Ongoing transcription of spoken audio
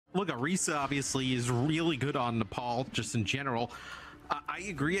Look, Orisa obviously is really good on Nepal, just in general. I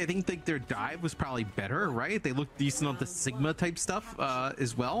agree. I think their dive was probably better, right? They looked decent on the Sigma type stuff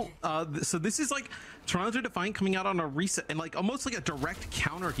as well. So this is like Toronto Defiant coming out on Orisa and like almost like a direct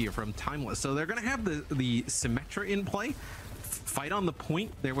counter here from Timeless. So they're gonna have the Symmetra in play, fight on the point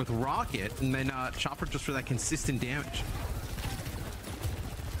there with Rocket, and then Chopper just for that consistent damage.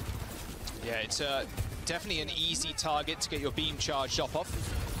 Yeah, it's definitely an easy target to get your beam charged off.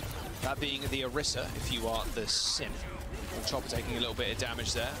 That being the Orisa, if you are the Sim. Chopper taking a little bit of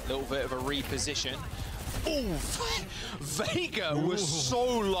damage there, a little bit of a reposition. Oh, Vega was so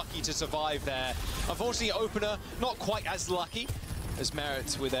lucky to survive there. Unfortunately, Opener not quite as lucky as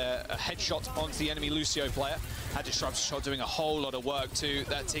Merit with a headshot onto the enemy Lucio player. Had Disruption Shot doing a whole lot of work too,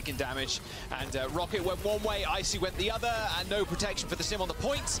 that taking damage. And Rocket went one way, Icy went the other, and no protection for the Sim on the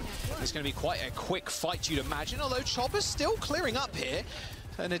point. It's going to be quite a quick fight, you'd imagine, although Chopper's still clearing up here.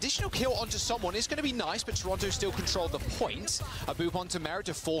 An additional kill onto someone is going to be nice, but Toronto still control the point. A boop onto Merit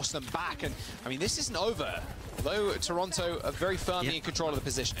to force them back. And, I mean, this isn't over. Although Toronto are very firmly in control of the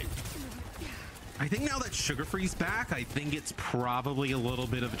positioning. I think now that Sugar Free's back, I think it's probably a little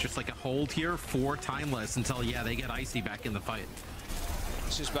bit of just like a hold here for Timeless until, yeah, they get Icy back in the fight.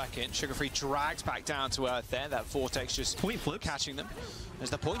 Just back in. Sugar Free drags back down to earth there. That Vortex just point flips, catching them. As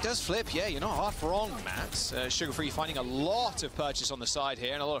the point does flip, yeah, you're not half wrong, Matt. Sugar Free finding a lot of purchase on the side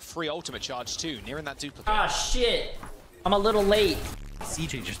here and a lot of free ultimate charge too, nearing that duplicate. Ah, shit. I'm a little late.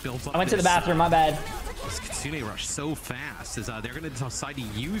 CJ just builds up. I went to the bathroom, my bad. This Kitsune rush so fast as they're going to decide to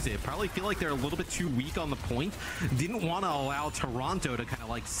use it. Probably feel like they're a little bit too weak on the point. Didn't want to allow Toronto to kind of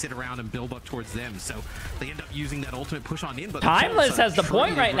like sit around and build up towards them. So they end up using that ultimate push on in. But Timeless has the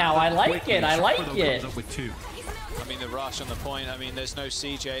point right now. I like it. I like it. I mean, the rush on the point, I mean, there's no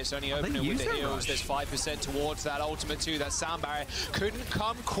CJ. It's only Opener with the heals. There's 5% towards that ultimate too. That sound barrier couldn't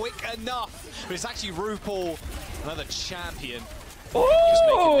come quick enough. But it's actually RuPaul, another champion.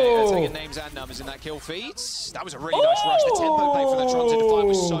 Just taking names and numbers in that kill feed. That was a really nice rush. The tempo play for the Toronto Defiant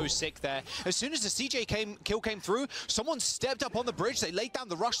was so sick there. As soon as the CJ kill came through, someone stepped up on the bridge. They laid down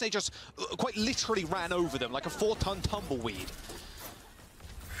the rush. They just quite literally ran over them like a 4-ton tumbleweed.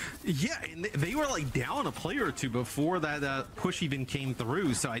 Yeah, and they were like down a player or two before that push even came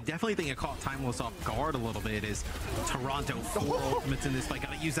through. So I definitely think it caught Timeless off guard a little bit. Is Toronto 4 ultimates in this fight?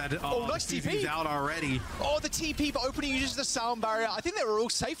 Gotta use that. Oh, nice TP out already. Oh, the TP, but Opener uses the sound barrier. I think they were all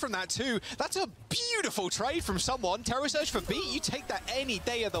safe from that too. That's a beautiful trade from someone. Terror Surge for B, you take that any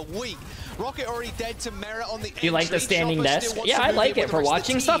day of the week. Rocket already dead to Merit on the. You like the standing desk? Yeah, I like it for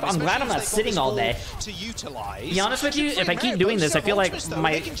watching stuff. I'm glad I'm not sitting all day. To utilize. Be honest with you, if I keep doing this, I feel like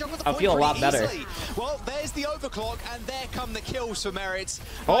I feel a lot better. Well, there's the overclock, and there come the kills for Merit.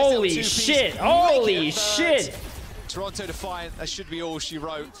 Holy shit! Holy shit! Toronto Defiant, that should be all she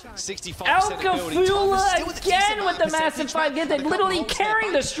wrote. 65% Alcafula again with the massive 5 hit. They're literally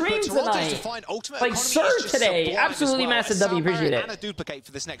carrying the stream tonight. Like Sir today. Absolutely massive W. Appreciate it. And a duplicate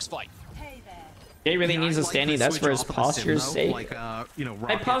for this next fight. Jay really needs a standing desk for his posture's sake. Like, you know,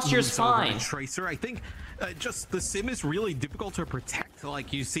 my posture's fine. Tracer, I think just the Sim is really difficult to protect.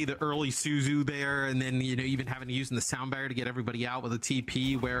 Like you see the early Suzu there, and then you know even having to use the sound barrier to get everybody out with a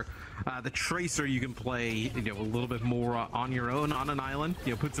TP. Where the Tracer you can play a little bit more on your own on an island.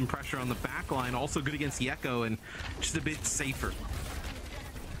 You know, put some pressure on the back line. Also good against the Echo and just a bit safer.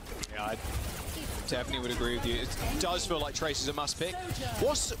 Yeah, I definitely would agree with you. It does feel like Tracer's a must pick.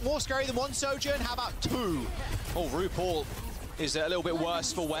 What's more scary than one Sojourn? How about 2? Oh, RuPaul is a little bit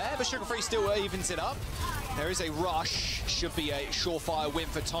worse for wear, but Sugar Free still evens it up. There is a rush. Should be a surefire win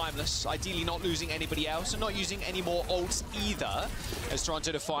for Timeless. Ideally not losing anybody else and not using any more ults either. As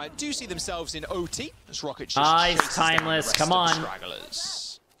Toronto Defiant do see themselves in OT. As Rocket just nice, Timeless. Come on.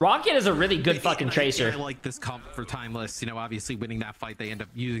 Rocket is a really good fucking Tracer. I like this comp for Timeless. You know, obviously winning that fight, they end up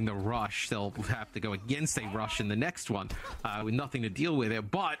using the rush. They'll have to go against a rush in the next one with nothing to deal with it.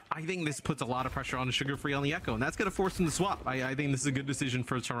 But I think this puts a lot of pressure on Sugar Free on the Echo, and that's going to force them to swap. I think this is a good decision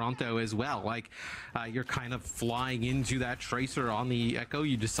for Toronto as well. Like, you're kind of flying into that Tracer on the Echo.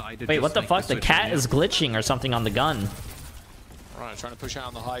 You decide to wait, what the fuck? The cat is glitching or something on the gun. Right, trying to push out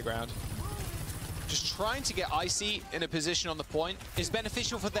on the high ground. Just trying to get Icy in a position on the point is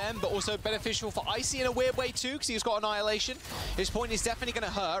beneficial for them, but also beneficial for Icy in a weird way too, because he's got Annihilation. His point is definitely going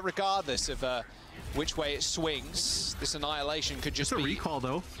to hurt, regardless of which way it swings. This Annihilation could just be... a recall,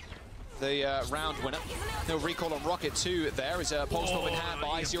 though. the round winner. No recall on Rocket too there as a pulse bomb in hand by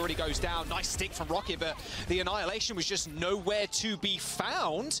Icy already goes down. Nice stick from Rocket, but the Annihilation was just nowhere to be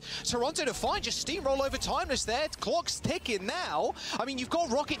found. Toronto Defiant just steamroll over Timeless there. Clock's ticking now. I mean, you've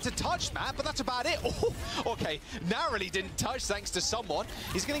got Rocket to touch, Matt, but that's about it. Oh, okay, narrowly didn't touch thanks to someone.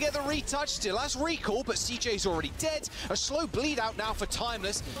 He's going to get the retouch, still has recall, but CJ's already dead. A slow bleed out now for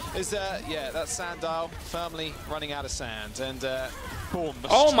Timeless as, yeah, that Sand Dial firmly running out of sand. And, boom.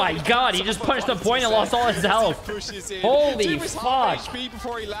 Oh my god, he just punched the point and lost all his health. Holy fuck. HP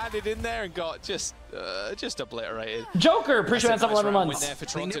before he landed in there and got just obliterated. Joker, appreciate some 11 months.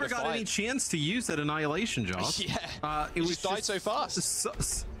 They never got any chance to use that Annihilation, Josh. Yeah, it was died so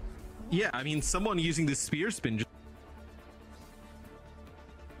fast. Yeah, I mean, someone using the spear spin just...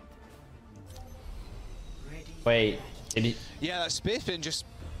 Wait, did he... Yeah, that spear spin just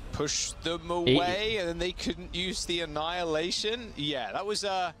pushed them away, and then they couldn't use the Annihilation. Yeah, that was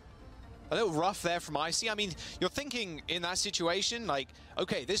a little rough there from Icy. I mean, you're thinking in that situation, like,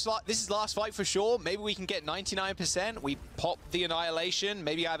 okay, this is last fight for sure. Maybe we can get 99%. We pop the Annihilation.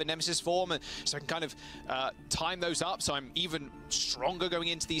 Maybe I have a Nemesis form, and so I can kind of time those up so I'm even stronger going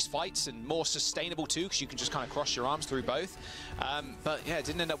into these fights and more sustainable too, because you can just kind of cross your arms through both. But yeah, it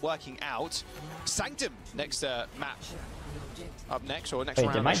didn't end up working out. Sanctum next map. Up next, or next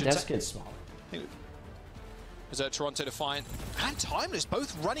round. Did my desk get small? As Toronto Defiant and Timeless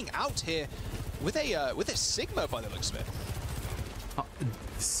both running out here with a Sigma by the looks of it.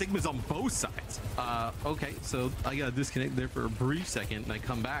 Sigma's on both sides. Okay, so I got disconnected there for a brief second, and I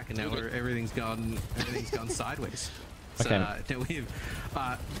come back, and now everything's gone sideways. So, Okay. We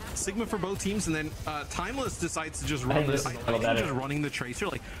have Sigma for both teams, and then Timeless decides to just run I think just running the Tracer.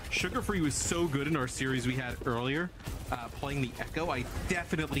 Like, Sugar Free was so good in our series we had earlier, playing the Echo. I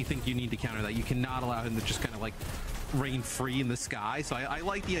definitely think you need to counter that. You cannot allow him to just kind of like reign free in the sky. So I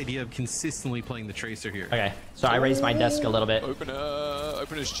like the idea of consistently playing the Tracer here. Okay, so I raised my desk a little bit.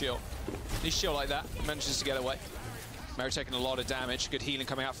 Opener's chill. He's chill like that. Manages to get away. Mary taking a lot of damage. Good healing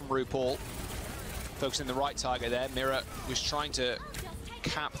coming out from RuPaul. Focusing the right target there. Mirror was trying to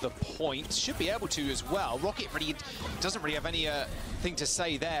cap the point. Should be able to as well. Rocket really doesn't really have any thing to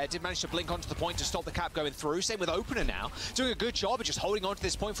say there. Did manage to blink onto the point to stop the cap going through. Same with Opener now. Doing a good job of just holding on to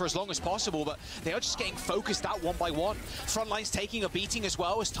this point for as long as possible, but they are just getting focused out one by one. Frontline's taking a beating as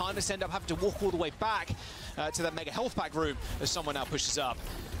well as Timeless end up having to walk all the way back to that mega health pack room as someone now pushes up.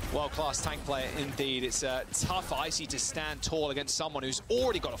 World-class tank player indeed. It's tough for Icy to stand tall against someone who's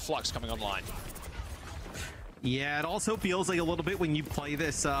already got a flux coming online. Yeah, it also feels like a little bit when you play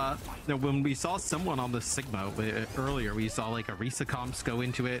this, when we saw someone on the Sigma earlier, we saw like a Risa comps go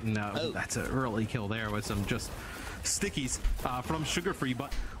into it, and that's an early kill there with some just stickies from Sugar Free.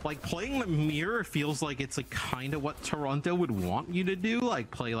 But like playing the mirror feels like it's like kind of what Toronto would want you to do, like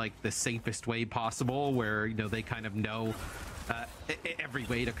play like the safest way possible, where, you know, they kind of know every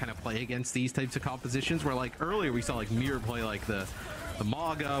way to kind of play against these types of compositions, where like earlier we saw like mirror play like the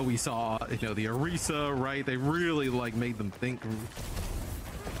Maga, we saw, you know, the Orisa, right? They really like made them think.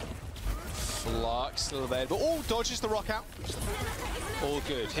 Flux still available. Oh, dodges the rock out. All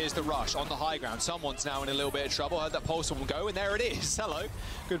good. Here's the rush on the high ground. Someone's now in a little bit of trouble. Heard that pulse will go, and there it is. Hello.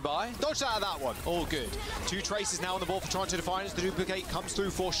 Goodbye. Dodged out of that one. All good. Two traces now on the ball for Toronto Defiant. The duplicate comes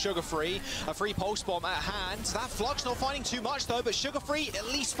through for Sugar Free. A free pulse bomb at hand. That Flux not finding too much though, but Sugar Free at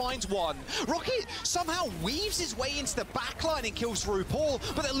least finds one. Rocket somehow weaves his way into the backline and kills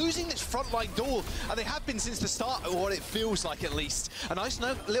RuPaul, but they're losing this frontline duel, and they have been since the start, or what it feels like at least. A nice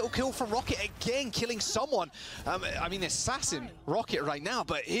little kill from Rocket again, killing someone. I mean, assassin Rocket right now,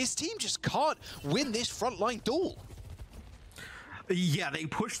 but his team just can't win this frontline duel. Yeah, they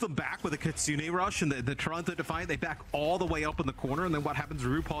push them back with a Kitsune rush, and the Toronto Defiant, they back all the way up in the corner, and then what happens,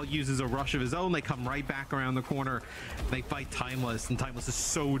 RuPaul uses a rush of his own, they come right back around the corner, they fight Timeless, and Timeless is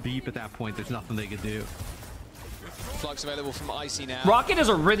so deep at that point, there's nothing they could do. Flux available from Icy now. Rocket is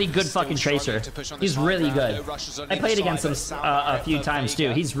a really good fucking Tracer. He's really good. I played against him a few times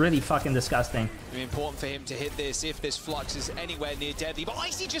too. He's really fucking disgusting. It'd be important for him to hit this if this Flux is anywhere near deadly. But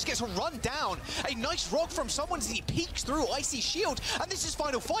Icy just gets run down. A nice rock from someone as he peeks through Icy's shield. And this is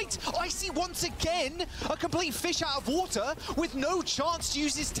final fight. Icy once again, a complete fish out of water with no chance to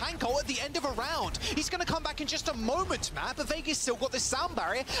use his tank ult at the end of a round. He's going to come back in just a moment, man. But Vegas still got this sound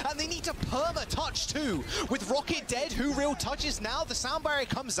barrier, and they need to perma touch too. With Rocket dead, who real touches now? The sound barrier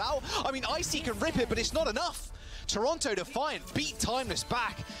comes out. I mean, Icy can rip it, but it's not enough. Toronto Defiant beat Timeless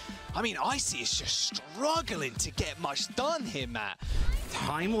back. I mean, Icy is just struggling to get much done here, Matt.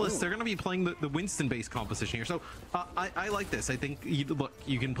 Timeless, they're going to be playing the Winston-based composition here. So I like this. I think, look,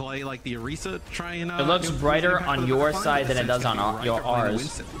 you can play like the Orisa, try and... it looks brighter on your side than it does on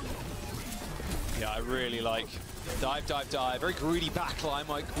ours. Yeah, I really like dive, dive, dive. Very greedy backline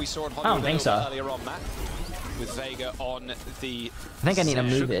like we saw in I don't think so. earlier on, Matt. With Vega on the... I think I need to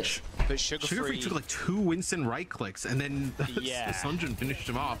move it. But Sugar3 took like 2 Winston right clicks, and then Sunjin finished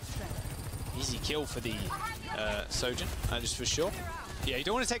him off. Easy kill for the Sojin, just for sure. Yeah, you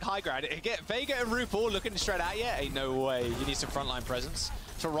don't want to take high ground. Get Vega and RuPaul looking straight at you. Ain't no way. You need some frontline presence.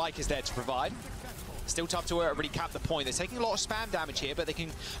 So Reich is there to provide. Still tough to really cap the point. They're taking a lot of spam damage here, but they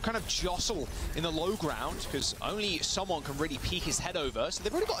can kind of jostle in the low ground because only someone can really peek his head over. So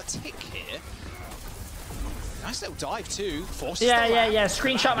they've already got a tick here. Nice little dive too. Yeah.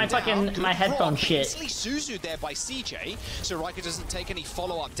 Screenshot my fucking headphone shit. Easily Suzu there by CJ, so Riker doesn't take any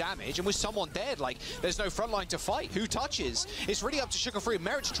follow-up damage. And with someone dead, like there's no front line to fight. Who touches? It's really up to Sugar3 and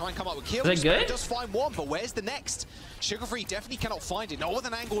Merit to try and come up with kills. Is it good? He does find one, but where's the next? Sugar3 definitely cannot find it. Not with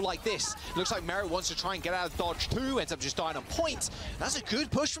an angle like this. Looks like Merit wants to try and get out of dodge too. Ends up just dying on point. That's a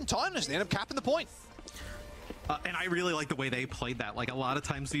good push from Timeless. They end up capping the point. And I really like the way they played that. Like a lot of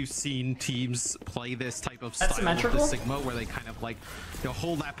times we've seen teams play this type of style with the Sigma where they kind of like,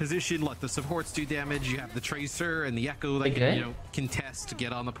 hold that position, let the supports do damage. You have the Tracer and the Echo that can, contest,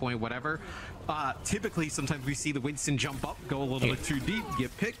 get on the point, whatever. Typically, sometimes we see the Winston jump up, go a little bit too deep,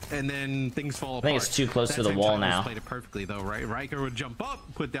 get picked, and then things fall apart. I think it's too close to the wall now. Played it perfectly though, right? Riker would jump up,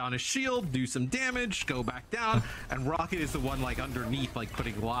 put down his shield, do some damage, go back down, and Rocket is the one like underneath, like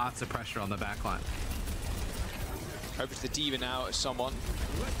putting lots of pressure on the backline. Over to the Diva now as someone.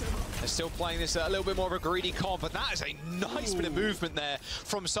 They're still playing this a little bit more of a greedy comp, but that is a nice bit of movement there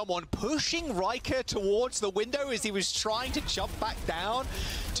from someone pushing Riker towards the window as he was trying to jump back down.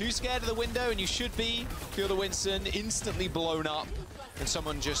 Too scared of the window, and you should be. Feel the Winston instantly blown up. And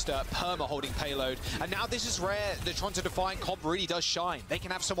someone just perma holding payload. And now this is rare. The Toronto Defiant comp really does shine. They can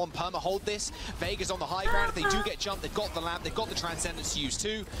have someone perma hold this. Vega's on the high ground. If they do get jumped, they've got the lamp, they've got the Transcendence to use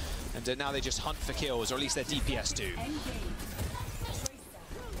too. And now they just hunt for kills, or at least their DPS do.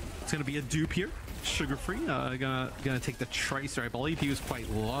 It's going to be a dupe here. Sugar3 gonna take the Tracer. I believe he was quite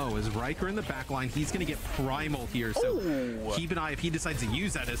low. As Riker in the back line, he's gonna get primal here. So keep an eye if he decides to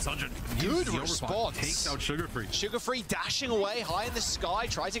use that as such a good response. Takes out Sugar3. Sugar3 dashing away high in the sky,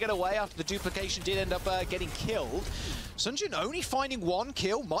 tries to get away after the duplication did end up getting killed. Sunjin only finding 1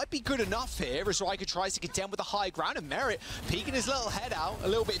 kill might be good enough here as Riker tries to contend with the high ground, and Merit peeking his little head out a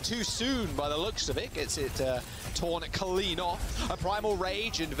little bit too soon by the looks of it. Gets it torn clean off. A primal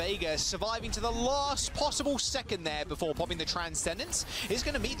rage, and Vega surviving to the last possible second there before popping the Transcendence. Is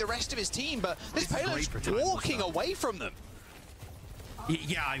going to meet the rest of his team, but this payload's walking away from them.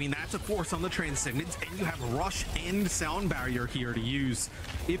 Yeah, I mean, that's a force on the Transcendence, and you have Rush and Sound Barrier here to use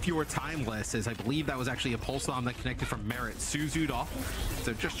if you're Timeless, as I believe that was actually a Pulse Bomb that connected from Merit. Suzu'd off.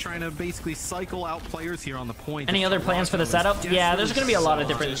 So just trying to basically cycle out players here on the point. Any other plans for the setup? Yeah, there's going to be a lot of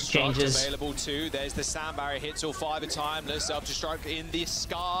different changes. Available too. There's the Sound Barrier hits all 5 at Timeless. Up to strike in the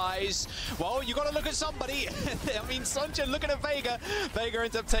skies. Well, you got to look at somebody. I mean, Sunjin looking at Vega. Vega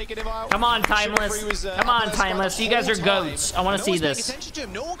ends up taking him out. Come on, Timeless. Come on, Timeless. You guys are goats. I want to see this. To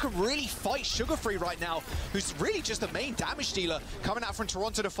him. No one can really fight Sugar3 right now, who's really just the main damage dealer coming out from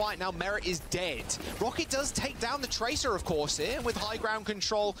Toronto to fight. Now Merit is dead. Rocket does take down the Tracer, of course, here, with high ground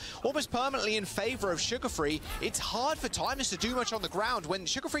control almost permanently in favor of Sugar3. It's hard for Timeless to do much on the ground when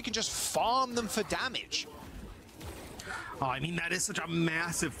Sugar3 can just farm them for damage. Oh, I mean, that is such a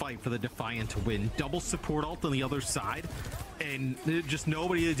massive fight for the Defiant to win. Double support ult on the other side, and just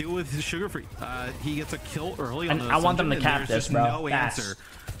nobody to deal with Sugar3. He gets a kill early on the I want them to cap this, bro. No answer.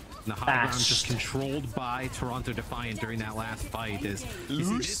 The high ground just controlled by Toronto Defiant during that last fight. Is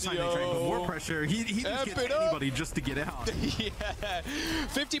this time they try to put more pressure. He just gets anybody just to get out. Yeah,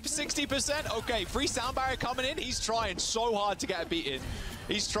 50, 60%. Okay, free Sound Barrier coming in. He's trying so hard to get a beat in.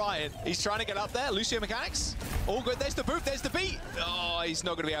 He's trying to get up there. Lucio Mechanics. All good. There's the boot. There's the beat. Oh, he's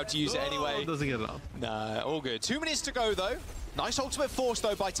not going to be able to use it anyway. Doesn't get it up. Nah, all good. 2 minutes to go, though. Nice ultimate force,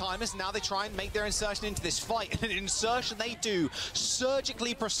 though, by Timeless. Now they try and make their insertion into this fight. And an insertion they do.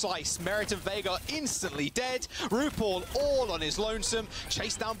 Surgically precise. Merit and Vega instantly dead. RuPaul all on his lonesome.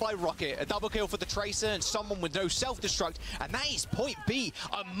 Chased down by Rocket. A double kill for the Tracer and someone with no self-destruct. And that is point B.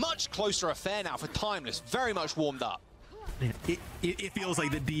 A much closer affair now for Timeless. Very much warmed up. It feels like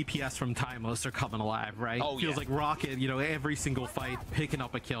the DPS from Timeless are coming alive, right? Oh, it feels like Rocket, every single fight picking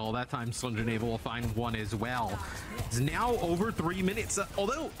up a kill. That time Sunjin able will find one as well. It's now over 3 minutes.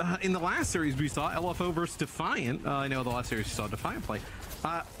 Although in the last series we saw LFO versus Defiant. I know the last series we saw Defiant play.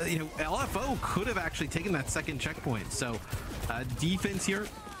 LFO could have actually taken that second checkpoint. So defense here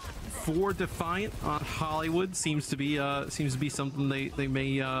for Defiant on Hollywood seems to be something they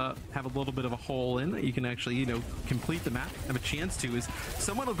may have a little bit of a hole in that you can actually, you know, complete the map, have a chance to, is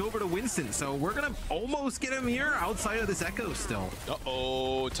someone will go over to Winston. So we're gonna almost get him here outside of this Echo still.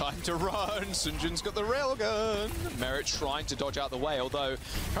 Uh-oh, time to run. Sunjin's got the railgun. Merit trying to dodge out the way, although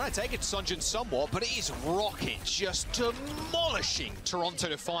trying to take it to Sunjin somewhat, but it is Rocket just demolishing Toronto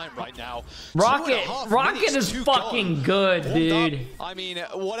Defiant right now. Rocket is fucking good, dude. I mean,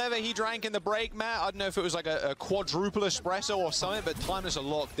 whatever he drank in the break, Matt, I don't know if it was like a quadruple espresso or something, but Timeless are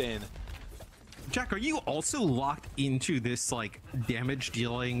locked in. Jack, are you also locked into this like damage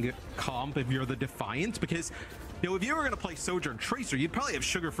dealing comp if you're the Defiant? Because, you know, if you were going to play Sojourn Tracer, you'd probably have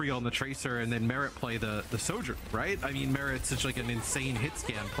Sugar Free on the Tracer and then Merit play the Sojourn, right? I mean, Merit's such like an insane hit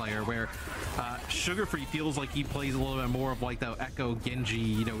scan player where Sugar Free feels like he plays a little bit more of like the Echo, Genji,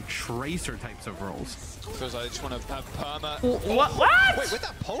 you know, Tracer types of roles. Feels like I just want to have perma. What? Wait, where'd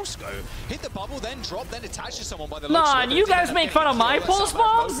that pulse go? Hit the bubble, then drop, then attach to someone by the Nah, you guys make fun of my pulse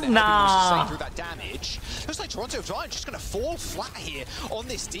bombs? Nah. Through that damage. Looks like Toronto Giant just going to fall flat here on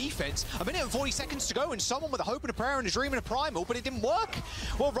this defense. A minute and 40 seconds to go, and someone with a hope and a prayer and a dream and a primal, but it didn't work.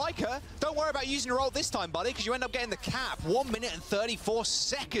 Well, Riker, don't worry about using your ult this time, buddy, because you end up getting the cap. 1 minute and 34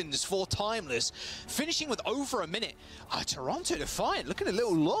 seconds for Timeless, finishing with over a minute. Toronto Defiant looking a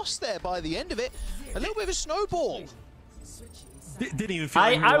little lost there by the end of it. A little bit of a snowball. Didn't even feel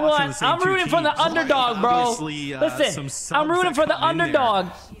like I'm rooting for the underdog, bro. Listen, I'm rooting for the underdog.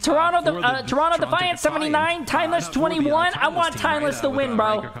 Toronto Defiant 79, Timeless 21. I want Timeless to win,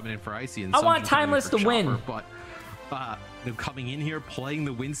 bro. I want Timeless to win. But coming in here, playing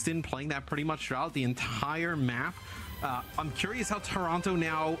the Winston, playing that pretty much throughout the entire map. I'm curious how Toronto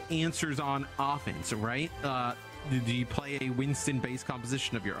now answers on offense, right? Do you play a Winston-based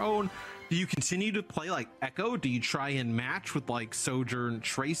composition of your own? Do you continue to play like Echo? Do you try and match with like Sojourn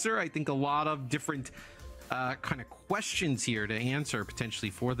Tracer? I think a lot of different kind of questions here to answer potentially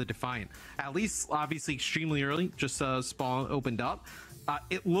for the Defiant. At least, obviously, extremely early, just spawn opened up.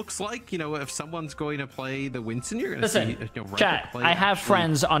 It looks like, you know, if someone's going to play the Winston, you're going to see, you know, chat, I have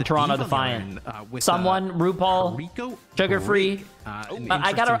friends on Toronto Defiant. Someone, RuPaul, Sugar Free.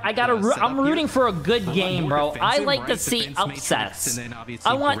 I'm rooting for a good game, bro. I like to see upsets.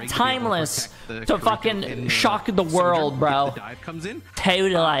 I want Timeless to fucking shock the world, bro.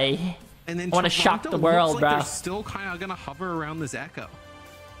 Totally. And then I want to shock the world, bro. They're still kind of going to hover around this Echo.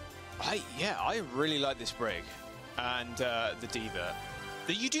 Yeah, I really like this break. And the Diva.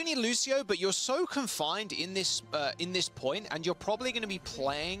 You do need Lucio, but you're so confined in this point, and you're probably going to be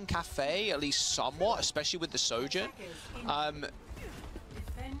playing Cafe at least somewhat, especially with the Sojourn.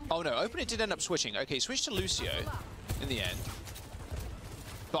 Oh no, Opener did end up switching. Okay, switch to Lucio in the end.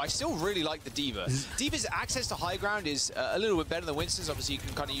 But I still really like the Diva. Diva's access to high ground is a little bit better than Winston's. Obviously, you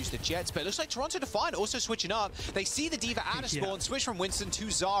can kind of use the jets, but it looks like Toronto Defiant also switching up. They see the Diva out of spawn, switch from Winston to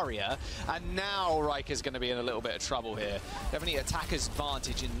Zarya, and now Riker's going to be in a little bit of trouble here. Definitely attacker's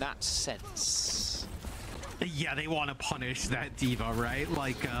advantage in that sense. Yeah, they want to punish that Diva, right?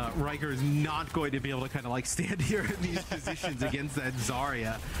 Like, Riker is not going to be able to kind of like stand here in these positions against that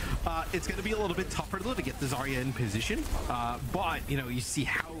Zarya. It's going to be a little bit tougher to get the Zarya in position, but, you know, you see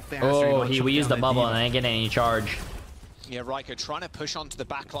how fast... Oh, we used the bubble and I didn't get any charge. Yeah, Riker trying to push onto the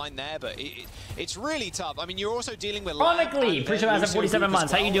back line there, but it's really tough. I mean, you're also dealing with... Chronically, appreciate it for 47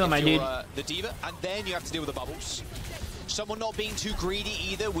 months. How you doing, my dude? The Diva, and then you have to deal with the bubbles. Someone not being too greedy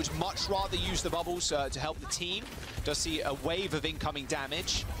either, would much rather use the bubbles to help the team. Does see a wave of incoming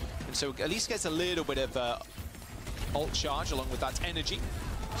damage, and so at least gets a little bit of ult charge along with that energy.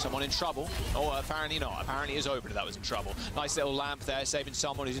 Someone in trouble. Oh, apparently not. Apparently his opener that was in trouble. Nice little lamp there, saving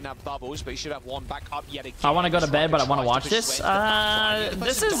someone who didn't have bubbles, but he should have one back up yet again. I want to go to bed, but I want to watch this.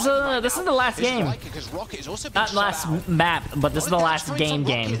 This is the last game. Not last map, but this is the last game.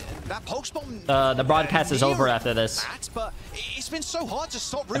 The broadcast is over after this. But it's been so hard to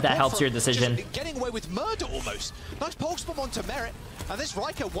stop if that helps your decision. Getting away with murder almost. Nice pulse bomb onto Merit. And this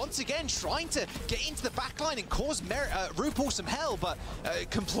Riker once again trying to get into the backline and cause RuPaul some hell, but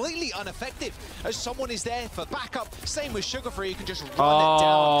completely ineffective as someone is there for backup. Same with Sugar Free, you can just run it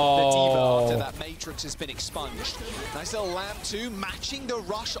down the Diva after that Matrix has been expunged. Nice little lamp too, matching the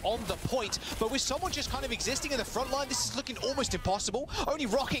rush on the point, but with someone just kind of existing in the front line, this is looking almost impossible. Only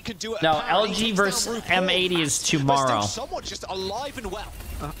Rocket can do it. No, LG versus M80 is tomorrow. Someone just alive and well.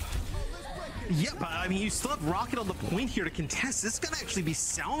 Yeah, but I mean, you still have Rocket on the point here to contest. This is going to actually be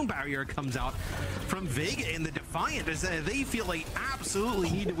Sound Barrier comes out from Vega, and the Defiant is that they feel they absolutely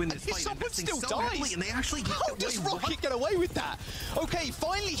need to win this fight. Someone still so dies. early, and they actually How does Rocket get away with that? Okay,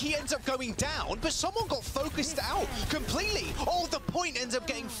 finally he ends up going down, but someone got focused out completely. Oh, the point ends up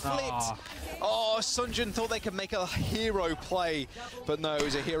getting flipped. Oh, Sunjun thought they could make a hero play, but no, it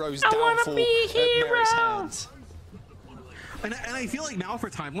was a hero's downfall at Merit's hands. And I feel like now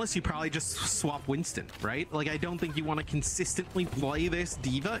for Timeless, you probably just swap Winston, right? Like, I don't think you want to consistently play this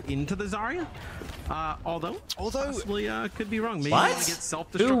D.Va into the Zarya. Although possibly could be wrong. Maybe what?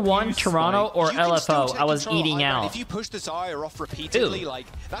 Who won, Toronto or LFO? I was eating out. If you push the Zarya off repeatedly, like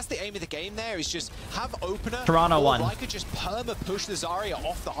that's the aim of the game. There is just have opener. Toronto won. I could just perma push the Zarya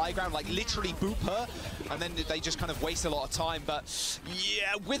off the high ground, like literally boop her, and then they just kind of waste a lot of time. But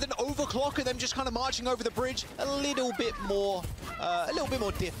yeah, with an overclock and them just kind of marching over the bridge, a little bit more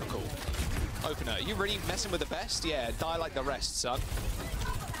difficult. Opener, you really messing with the best? Yeah, die like the rest, son.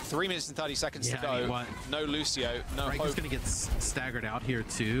 3 minutes and 30 seconds to go. No Lucio, no hope. He's gonna get staggered out here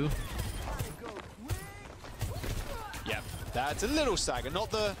too. Yeah, that's a little stagger. Not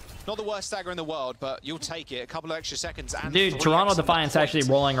the worst stagger in the world, but you'll take it. A couple of extra seconds. And dude, Toronto Defiant's actually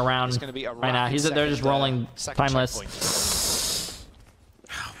rolling around right now. They're just rolling Timeless.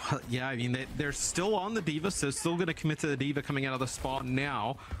 Yeah, I mean, they're still on the D.Va, so still going to commit to the D.Va coming out of the spawn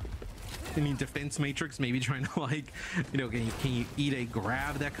now. I mean, defense matrix, maybe trying to, like, you know, can you eat a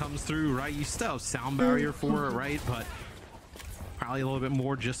grab that comes through, right? You still have sound barrier for it, right? But probably a little bit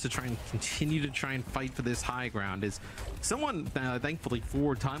more just to try and continue to try and fight for this high ground. Is someone, thankfully,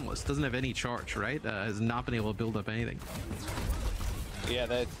 for Timeless, doesn't have any charge, right? Has not been able to build up anything. Yeah,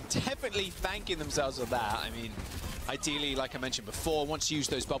 they're definitely thanking themselves for that. I mean, ideally, like I mentioned before, once you use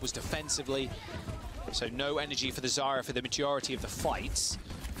those bubbles defensively, so no energy for the Zarya for the majority of the fights.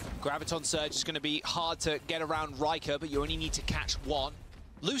 Graviton Surge is going to be hard to get around Riker, but you only need to catch one.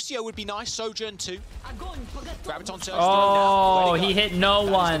 Lucio would be nice, Sojourn too. Graviton Surge. Oh, he hit no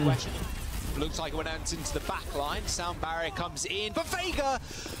one. Looks like it went out into the back line. Sound barrier comes in, but Vega!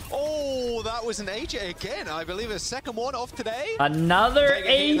 Oh, that was an AJ again. I believe a second one off today. Another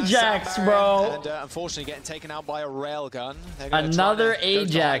Ajax, bro. And unfortunately getting taken out by a railgun. Another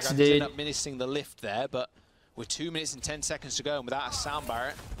Ajax, dude. End up missing the lift there, but with 2 minutes and 10 seconds to go and without a sound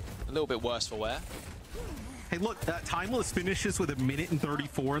barrier, a little bit worse for wear. Hey, look, Timeless finishes with 1 minute and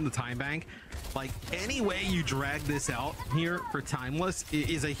 34 in the time bank. Like, any way you drag this out here for Timeless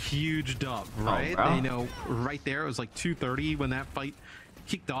is a huge dub, right? Oh, you know, right there, it was like 2:30 when that fight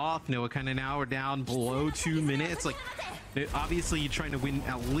kicked off. You know, kind of now we're down below 2 minutes. Like, obviously, you're trying to win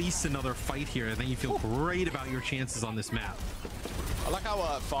at least another fight here. I think you feel great about your chances on this map. I like how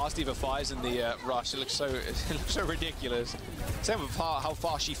fast D.Va flies in the rush. It looks so ridiculous. Same with how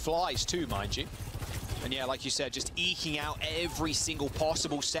fast she flies too, mind you. And yeah, like you said, just eking out every single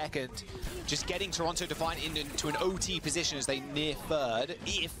possible second. Just getting Toronto Defiant into an OT position as they near third,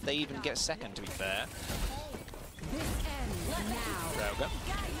 if they even get second, to be fair. There we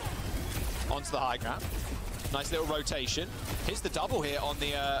go. Onto the high ground. Nice little rotation. Here's the double here on the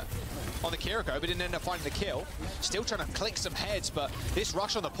Kiriko, but didn't end up finding the kill. Still trying to click some heads, but this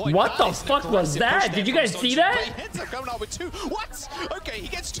rush on the point. What the fuck was that? Did you guys see that? He ends up coming up with 2. What? Okay, he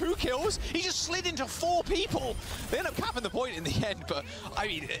gets 2 kills. He just slid into 4 people. They end up capping the point in the end, but I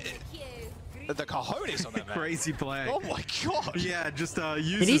mean, the cojones on that man. Crazy play. Oh my god. Yeah, just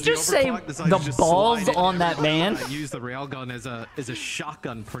uses Did he just say the balls on that man? Use the railgun as a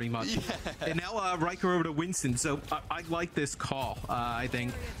shotgun, pretty much. Yeah. And now Riker over to Winston. So I like this call. I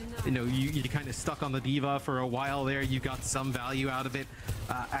think, you know, you kind of stuck on the D.Va for a while there. You got some value out of it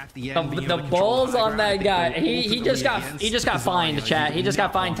at the end. The balls on that guy. He just got fined, chat. He just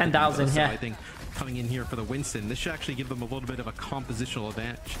got fined 10,000. So yeah. I think coming in here for the Winston, this should actually give them a little bit of a compositional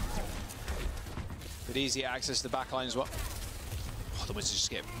advantage. But easy access to the backline as well. Oh, the Wizards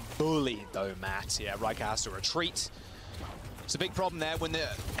just get bullied though, Matt. Yeah, Riker has to retreat. It's a big problem there when the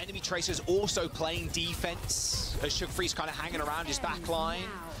enemy Tracer's also playing defense, as Sugarfree's kind of hanging around his backline.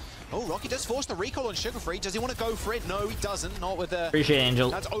 Oh, Rocky does force the recall on Sugarfree. Does he want to go for it? No, he doesn't. Not with the... Appreciate it, Angel.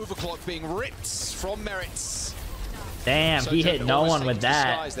 That's Overclock being ripped from Merits. Damn, he hit no one with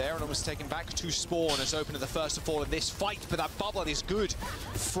that. There and almost taken back to spawn as open to the first to fall in this fight, but that bubble is good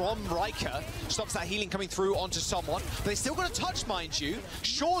from Riker. Stops that healing coming through onto someone. But they're still going to touch, mind you.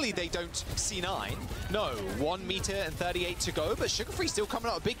 Surely they don't C9. No, 1 meter and 38 to go, but Sugarfree still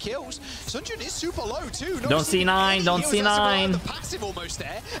coming out with big kills. Sunjun is super low too. No, don't C9, don't C9. The passive almost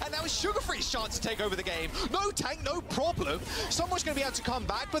there, and now it's Sugarfree's chance to take over the game. No tank, no problem. Someone's going to be able to come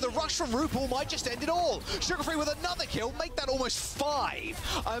back, but the rush from RuPaul might just end it all. Sugarfree with another kill, make that almost 5.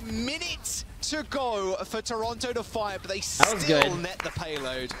 1 minute to go for Toronto Defiant, but they still net the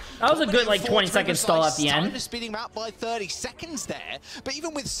payload. That was a good, like, 20-second stall at the end. Speeding them out by 30 seconds there, but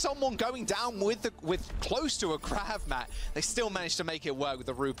even with someone going down with close to a grab, Matt, they still managed to make it work with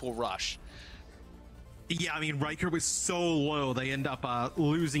the RuPaul rush. Yeah, I mean, Riker was so low, they end up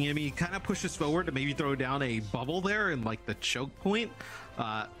losing him. He kind of pushes forward to maybe throw down a bubble there in, like, the choke point.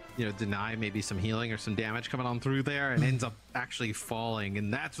 You know, deny maybe some healing or some damage coming on through there, and ends up actually falling.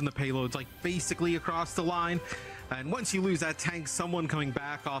 And that's when the payload's, like, basically across the line. And once you lose that tank, someone coming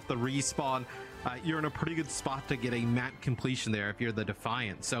back off the respawn, you're in a pretty good spot to get a map completion there if you're the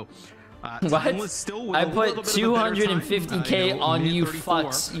Defiant. So, what? Still I put 250k on you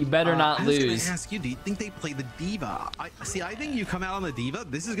fucks. You better not lose. I was gonna ask you, do you think they play the D.Va? I think you come out on the D.Va,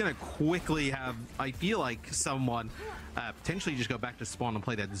 this is gonna quickly have, I feel like, someone potentially just go back to spawn and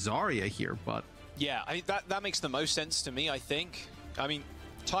play that Zarya here, but... Yeah, I mean, that makes the most sense to me, I think. I mean,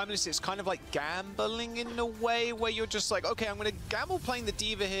 Timeless is kind of like gambling in a way where you're just like, okay, I'm going to gamble playing the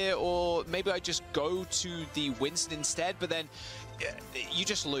D.Va here, or maybe I just go to the Winston instead, but then you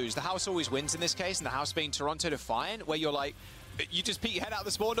just lose. The house always wins in this case, and the house being Toronto Defiant, where you're like, you just peek your head out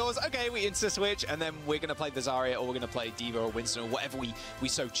the spawn doors, okay, we insta-switch, and then we're going to play the Zarya, or we're going to play D.Va or Winston, or whatever we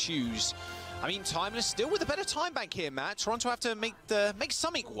so choose. I mean, Timeless still with a better time bank here, Matt. Toronto have to make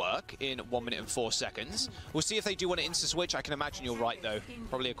something work in 1 minute and 4 seconds. We'll see if they do want to insta-switch. I can imagine you're right, though.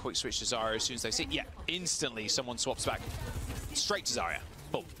 Probably a quick switch to Zarya as soon as they see it. Yeah, instantly someone swaps back straight to Zarya.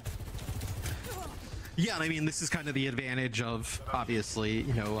 Boom. Yeah, and I mean, this is kind of the advantage of, obviously,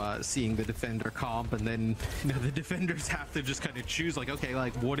 you know, seeing the defender comp, and then, you know, the defenders have to just kind of choose, like, okay,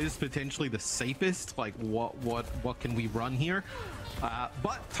 like, what is potentially the safest? Like, what can we run here?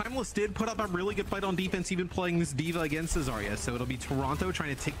 But Timeless did put up a really good fight on defense, even playing this D.Va against Zarya. So it'll be Toronto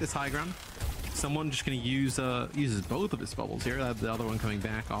trying to take this high ground. Someone just going to uses both of his bubbles here. The other one coming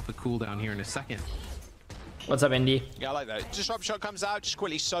back off the cooldown here in a second. What's up, Indy? Yeah, I like that. Disrupt shot comes out, just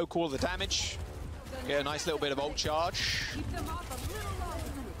quickly soak all the damage. Get a nice little bit of ult charge.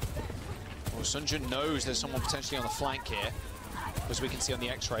 Well, Sunjun knows there's someone potentially on the flank here. As we can see on the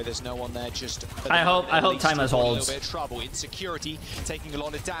X-ray, there's no one there. Just I hope Timeless holds. A little bit of trouble. Insecurity taking a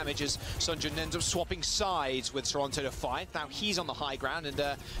lot of damage as Sunjun ends up swapping sides with Toronto Defiant. Now he's on the high ground,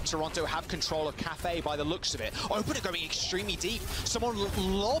 and Toronto have control of Cafe by the looks of it. Open it going extremely deep. Someone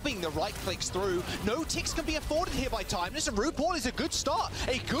lobbing the right clicks through. No ticks can be afforded here by Timeless, and RuPaul is a good start.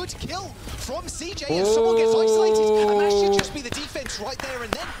 A good kill from CJ, and someone gets isolated, and that should just be the defense right there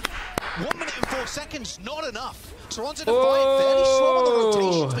and then. 1 minute and 4 seconds, not enough. Toronto Defiant fairly slow on the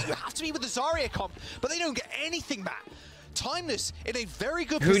rotations, but you have to be with the Zarya comp, but they don't get anything back. Timeless in a very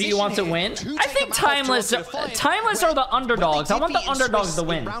good position. Who do you want to win? I think Timeless are the underdogs. I want the underdogs to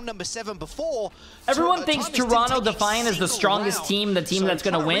win. Round number 7 before. Everyone thinks Toronto Defiant is the strongest team, the team that's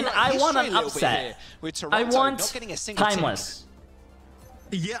going to win. I want an upset. I want Timeless.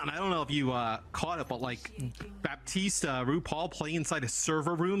 Yeah, and I don't know if you caught it, but like Baptista, RuPaul playing inside a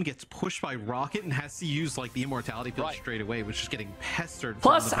server room, gets pushed by Rocket and has to use like the immortality field straight away, which is getting pestered.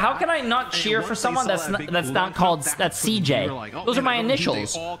 Plus, how can I not cheer for someone that's not called CJ? Like, oh, those are my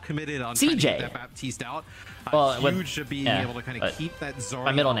initials. All committed on CJ. That Baptiste out. Well, huge to being able to kind of keep that Zarya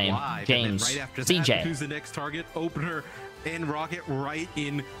my middle name, alive. James. Right after CJ. That, who's the next target? Opener. And Rocket right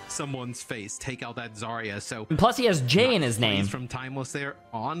in someone's face. Take out that Zarya. So and plus he has J in his name. From Timeless there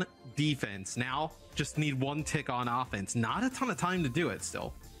on defense. Now just need 1 tick on offense. Not a ton of time to do it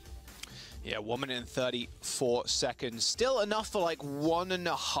still. Yeah, 1 minute and 34 seconds. Still enough for like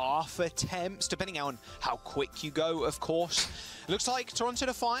 1.5 attempts, depending on how quick you go, of course. Looks like Toronto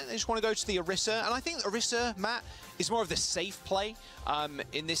Defiant, they just want to go to the Orisa. And I think Orisa, Matt, is more of the safe play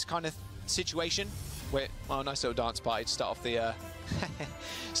in this kind of situation. Wait, oh, nice little dance party to start off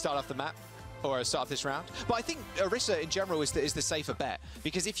the map, or start off this round. But I think Orisa in general is the safer bet,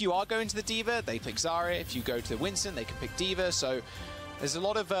 because if you are going to the D.Va, they pick Zarya. If you go to the Winston, they can pick D.Va. So there's a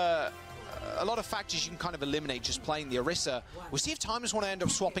lot of factors you can kind of eliminate just playing the Orisa. We'll see if Timers want to end up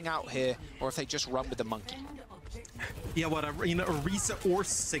swapping out here, or if they just run with the Monkey. Yeah, whatever. You know, Orisa or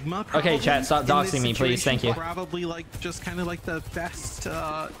Sigma. Okay, chat, stop doxing me, please. Thank you. Probably like just kind of like the best,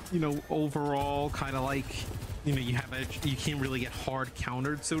 you know, overall kind of like, you know, you can't really get hard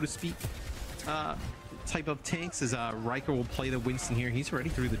countered, so to speak. Type of tanks as Riker will play the Winston here. He's already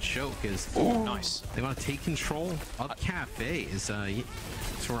through the choke. Nice. They want to take control of Cafe.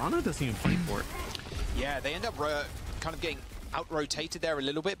 Toronto doesn't even fight for it. Yeah, they end up kind of getting out-rotated there a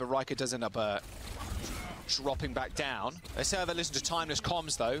little bit, but Riker does end up dropping back down. Let's have a listen to Timeless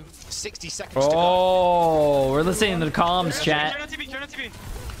comms though. 60 seconds to go. Oh, we're listening to the comms, chat.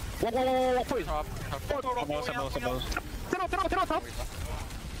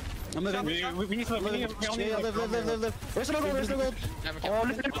 I'm living. We need to live. Yeah, live. There's no gold. Oh,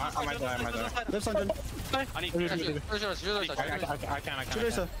 live. I might die. Live, Sunjun. I need to. I can't.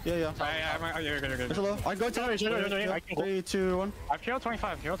 Yeah. You're good. There's a low. I go to 3, 2, 1. I've killed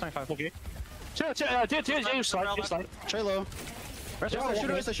 25. Okay. Chill. Slide. Try low.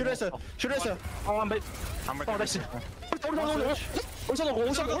 Shoot Ressa. Oh, I'm bait. I'm with you.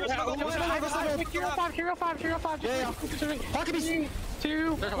 Hero 5. Yeah. Pocket beast.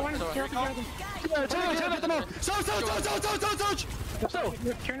 2, 1. So,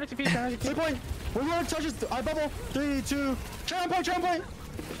 turn it to P. 3 point. We're going to touch I bubble. 3, 2. Try on point.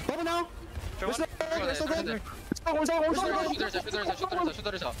 Bubble now.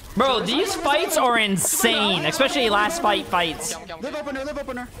 Bro, these fights are insane, especially last fights. Live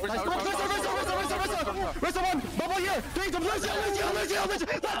opener. Rest of one. Bubble here. Let's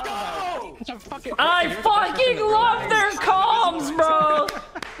go. I fucking love their comms, bro.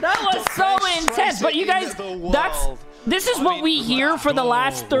 That was so intense. But you guys, this is what we hear for the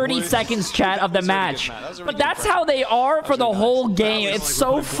last 30 seconds, chat, of the match. But that's how they are for the whole game. It's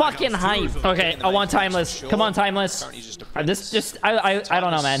so fucking hype. Okay, I want Timeless. Come on, Timeless. I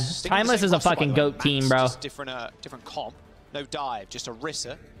don't know, man. Timeless is a fucking GOAT team, bro. Different comp. No dive, just a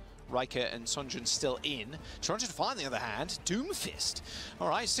Rissa. Riker and Sunjun still in. 205 on the other hand, Doomfist. All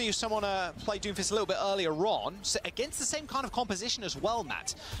right, see someone play Doomfist a little bit earlier on. So against the same kind of composition as well,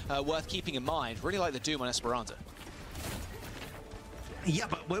 Matt. Worth keeping in mind. Really like the Doom on Esperanza. Yeah,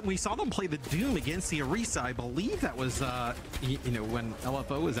 but when we saw them play the Doom against the Orisa, I believe that was, when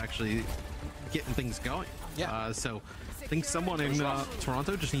LFO was actually getting things going. Yeah. So I think someone in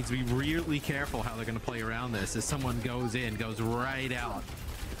Toronto just needs to be really careful how they're going to play around this. As someone goes right out.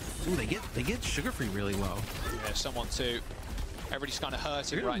 Ooh, they get Sugar Free really low. Yeah, someone too. Everybody's kind of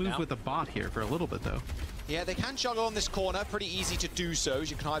hurting right now. They're gonna move with the bot here for a little bit though. Yeah, they can juggle on this corner. Pretty easy to do so,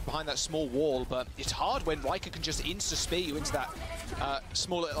 as you can hide behind that small wall. But it's hard when Riker can just insta-spear you into that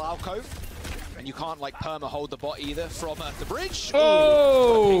small little alcove. And you can't, like, perma hold the bot either from the bridge.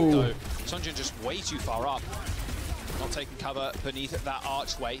 Oh! Sunjun just way too far up. Not taking cover beneath that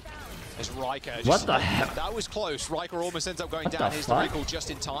archway. As Riker just, what the hell? That was close. Riker almost ends up going down. Here's the recall just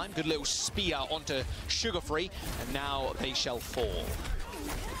in time. Good little spear onto Sugar Free. And now they shall fall.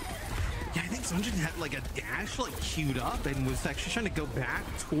 Yeah, I think Sunjun had like a dash like queued up and was actually trying to go back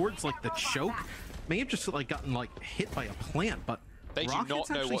towards like the choke. May have just like gotten like hit by a plant, but they do not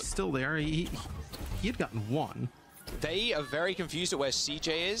know what's still there. He had gotten one. They are very confused at where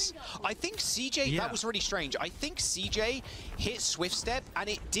CJ is. I think CJ, that was really strange. I think CJ hit Swift Step and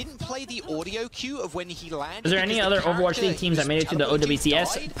it didn't play the audio cue of when he landed. Is there any other Overwatch League teams that made it to the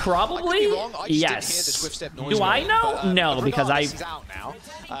OWCS? Probably, yes. Do I know? No, because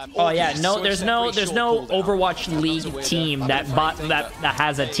oh yeah, no. There's no Overwatch League team that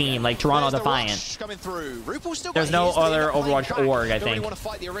has a team like Toronto Defiant. There's no other Overwatch org, I think. They want to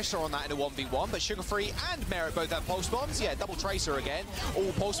fight the Orisa on that in a 1v1, but Sugar Free and Merit both have pulse bombs. Yeah, double tracer again.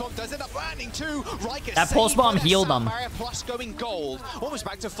 Oh, pulse bomb does end up landing too. Riker that pulse bomb healed them. Plus going gold, almost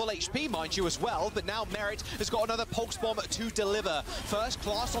back to full HP, mind you, as well. But now Merit has got another pulse bomb to deliver. First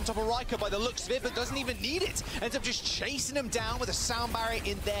class on top of Riker by the looks of it, but doesn't even need it. Ends up just chasing him down with a sound barrier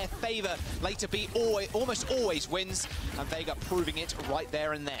in their favor. Later B almost always wins, and Vega proving it right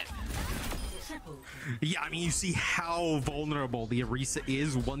there and then. Yeah, I mean, you see how vulnerable the Orisa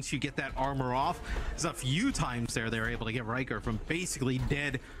is once you get that armor off. There's a few times there they're able to get Riker from basically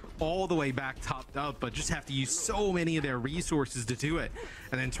dead all the way back topped up, but just have to use so many of their resources to do it.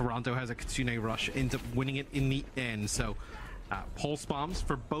 And then Toronto has a Kitsune Rush, ends up winning it in the end. So pulse bombs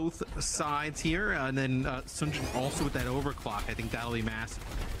for both sides here, and then Sunjun also with that overclock. I think that'll be massive.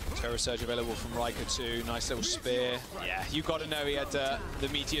 Terror Surge available from Riker too. Nice little spear. Yeah, you got to know he had the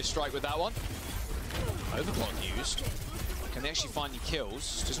Meteor Strike with that one. Overclock used. Can they actually find you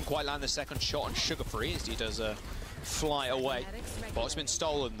kills? Doesn't quite land the second shot on Sugar Free as he does fly away. Bot's been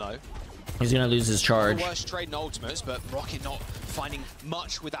stolen though. He's gonna lose his charge. The worst trade in ultimates, but Rocket not finding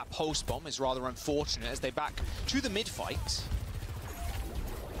much with that pulse bomb is rather unfortunate as they back to the mid fight.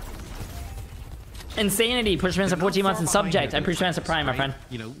 Insanity, push fans at 14 months in subject. I push fans at prime, my friend.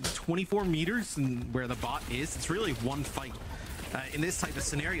 You know, 24 meters and where the bot is, it's really one fight. In this type of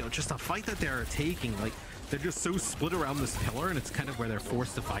scenario, just a fight that they're taking, like they're just so split around this pillar, and it's kind of where they're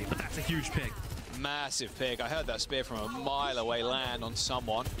forced to fight. But that's a huge pick. Massive pick. I heard that spear from a mile away land on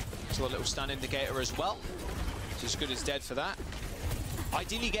someone. So a little stun indicator as well. It's as good as dead for that.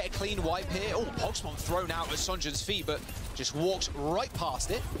 Ideally get a clean wipe here. Oh, Pulse Bomb thrown out at Sunjun's feet, but just walks right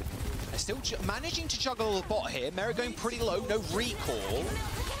past it. They're still managing to juggle the bot here. Merit going pretty low, no recall.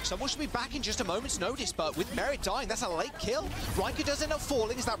 Someone should be back in just a moment's notice, but with Merit dying, that's a late kill. Riker does end up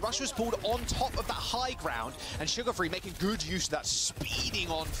falling as that rush was pulled on top of that high ground, and Sugar3 making good use of that, speeding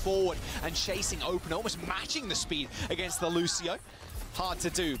on forward and chasing open, almost matching the speed against the Lucio. Hard to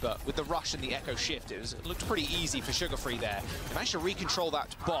do, but with the rush and the echo shift, it looked pretty easy for Sugar3 there. They managed to recontrol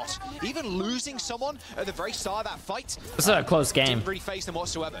that bot. Even losing someone at the very start of that fight. This is a close game. Didn't really phase them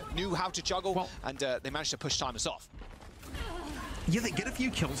whatsoever. Knew how to juggle, and they managed to push Timeless off. Yeah, they get a few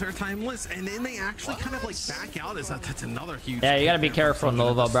kills there, Timeless, and then they actually kind of like back out. That's another huge. Yeah, you gotta be careful,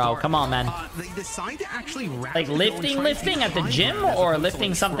 Nova, bro. Come on, man. They decide to actually like lifting at the gym or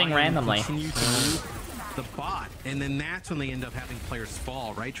lifting something randomly. The bot, and then that's when they end up having players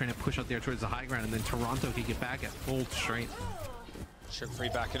fall, right? Trying to push out there towards the high ground, and then Toronto can get back at full strength.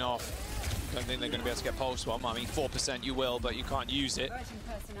 Sugar3 backing off. Don't think they're going to be able to get pulse bomb. I mean, 4% you will, but you can't use it.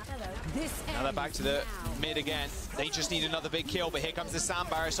 Now they're back to the mid again. They just need another big kill, but here comes the sound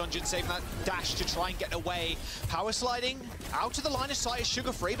barrier. Sunjin saving that dash to try and get away. Power sliding out to the line of sight is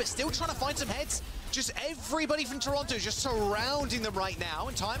Sugar3, but still trying to find some heads. Just everybody from Toronto is just surrounding them right now,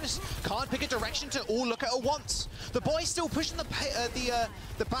 and Timeless can't pick a direction to all look at once. The boys still pushing the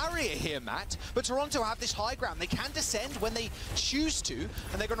barrier here, Matt, but Toronto have this high ground. They can descend when they choose to,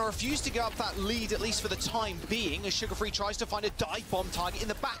 and they're going to refuse to give up that lead, at least for the time being, as Sugar3 tries to find a dive bomb target in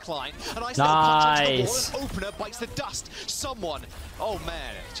the back line. And I punch onto the wall, and opener bites the dust. Someone, oh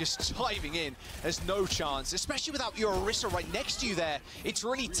man, just diving in. There's no chance, especially without your Orisa right next to you there. It's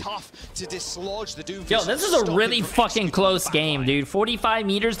really tough to dislodge the Doomfist. Yo, this is a really fucking close game, dude. 45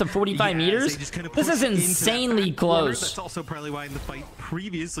 meters to 45 meters. This is insanely close. That's also probably why in the fight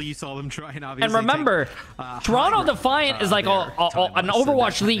previously you saw them try and obviously. And remember, Toronto Defiant is like an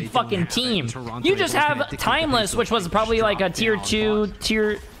Overwatch League fucking team. You just have Timeless, which was probably like a tier 2,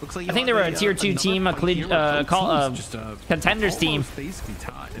 I think they were a tier 2 team, a contenders team.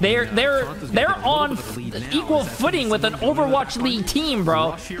 They're on equal footing with an Overwatch League team,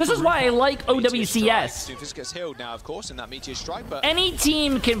 bro. This is why I like OWCS. Doomfist gets healed now, of course, in that meteor strike, but any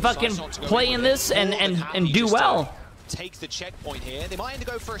team can fucking play in this and do well. Take the checkpoint here. They might end to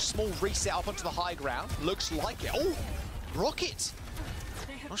go for a small reset up onto the high ground. Looks like it. Oh, Rocket.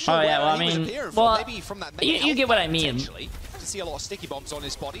 Sure oh yeah, well I mean, well, maybe from that you get what I mean. To see a lot of sticky bombs on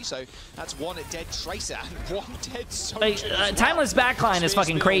his body, so that's one dead Tracer and one dead Soldier. Like, Timeless backline is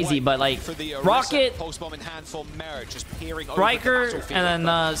fucking crazy, but like Rocket, post bomb in hand for Merit, just peering over Riker, and then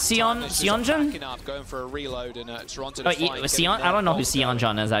Sionjun. Going for a reload and Toronto. Sion, I don't know who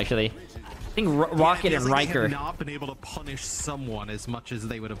Sionjun is actually. I think Rocket and Riker. They have not been able to punish someone as much as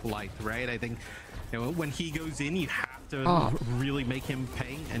they would have liked, right? I think. You know, when he goes in, you have to really make him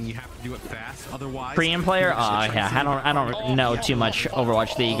pay, and you have to do it fast. Otherwise, Korean player? Oh yeah, I don't know too much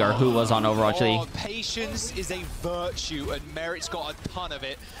Overwatch League or who was on Overwatch League. Patience is a virtue, and Merit's got a ton of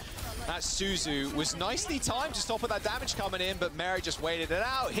it. That Suzu was nicely timed to stop with that damage coming in, but Merit just waited it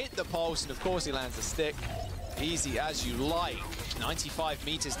out, hit the pulse, and of course he lands the stick. Easy as you like. 95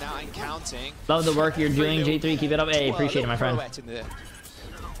 meters now and counting. Love the work you're doing, J3. Keep it up. Hey, appreciate it, my friend.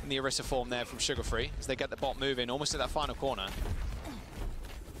 In the Orisa form there from Sugar3 as they get the bot moving almost at that final corner.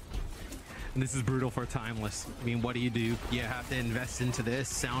 And this is brutal for Timeless. I mean, what do? You have to invest into this.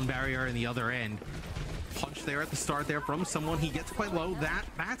 Sound barrier in the other end. Punch there at the start there from someone. He gets quite low.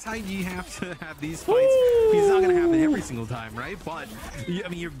 That's how you have to have these fights. He's not going to happen every single time, right? But I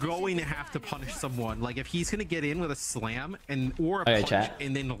mean, you're going to have to punish someone. Like if he's going to get in with a slam or a punch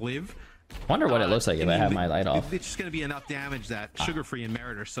and then live. Wonder what it looks like if I have my light off. It's just going to be enough damage that Sugar3 and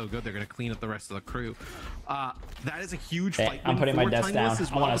Merit are so good they're going to clean up the rest of the crew. That is a huge fight. I'm putting my desk down.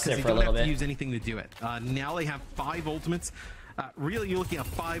 I want to sit for a little bit. They don't have to use anything to do it. Now they have 5 ultimates. Really, you're looking at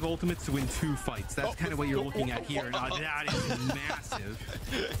 5 ultimates to win 2 fights. That's kind of what you're looking at here. That is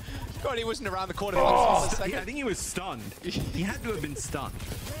massive. God, he wasn't around the corner. Yeah, I think he was stunned. He had to have been stunned.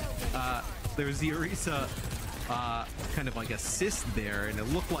 There was the Orisa kind of like assist there, and it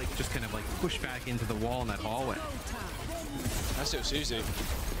looked like just kind of like push back into the wall in that hallway. That's it, Suzu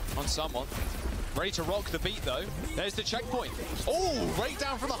on someone. Ready to rock the beat though. There's the checkpoint. Oh, right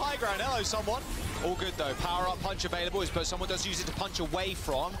down from the high ground. Hello, someone. All good though. Power up punch available, but someone does use it to punch away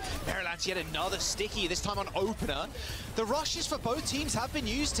from. Maryland's yet another sticky, this time on opener. The rushes for both teams have been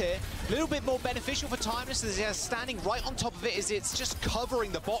used here. A little bit more beneficial for Timeless as they're standing right on top of it as it's just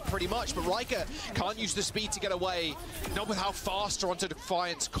covering the bot pretty much. But Riker can't use the speed to get away. Not with how fast Toronto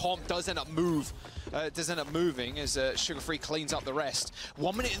Defiant's comp does end up moving as Sugar3 cleans up the rest.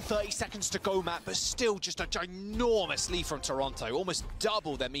 1 minute and 30 seconds to go, Matt, but still just a ginormous lead from Toronto. Almost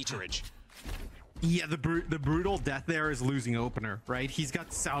double their meterage. Yeah, the brutal death there is losing opener, right? He's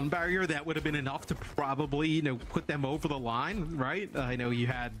got sound barrier that would have been enough to probably, you know, put them over the line, right? I know you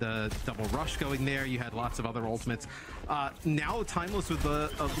had the double rush going there. You had lots of other ultimates. Now Timeless with a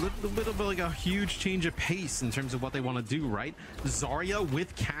little bit of like a huge change of pace in terms of what they want to do, right? Zarya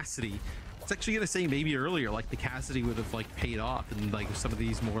with Cassidy. It's actually gonna say maybe earlier, like the Cassidy would have like paid off in like some of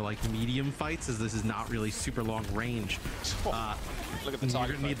these more like medium fights, as this is not really super long range. Look at the target.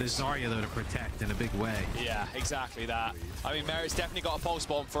 You're gonna need the Zarya though to protect in a big way. Yeah, exactly that. I mean, Merit's definitely got a pulse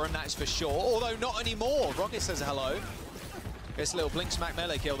bomb for him, that is for sure. Although not anymore. Rocket says hello. Gets a little blink smack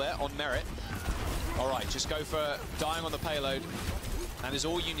melee kill there on Merit. All right, just go for dying on the payload. And is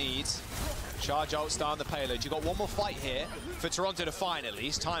all you need. Charge ult, star on the payload. You've got one more fight here for Toronto to find at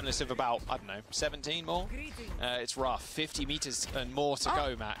least. Timeless of about, I don't know, 17 more. It's rough. 50 meters and more to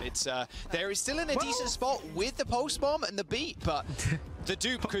go, Matt. It's there is still in a decent spot with the pulse bomb and the beat, but the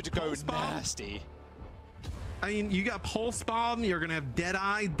dupe could go nasty. I mean, you got Pulse Bomb, you're gonna have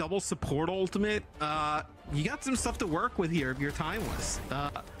Deadeye, double support ultimate. You got some stuff to work with here if you're Timeless.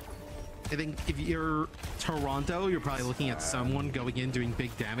 I think if you're Toronto, you're probably looking at someone going in, doing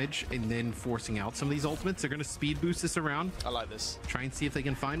big damage, and then forcing out some of these ultimates. They're going to speed boost this around. I like this. Try and see if they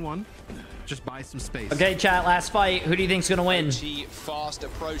can find one. Just buy some space. Okay, chat, last fight. Who do you think's going to win? She fast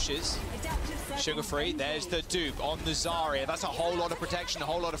approaches. Sugar free. There's the dupe on the Zarya. That's a whole lot of protection, a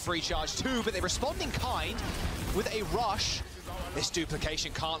whole lot of free charge too, but they respond in kind with a rush. This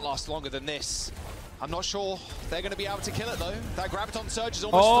duplication can't last longer than this. I'm not sure they're going to be able to kill it, though. That Graviton Surge is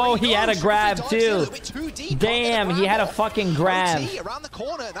almost free. He had a grab, too. Damn, he had a fucking grab. OT around the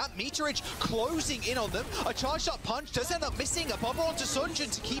corner, that meterage closing in on them. A charged up punch does end up missing a bubble onto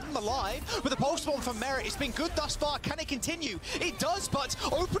Sunjin to keep him alive. With a pulse bomb from Merit, it's been good thus far. Can it continue? It does, but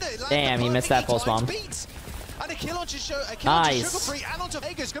open it. Damn, he missed that pulse bomb. And a kill onto Sugar Free and onto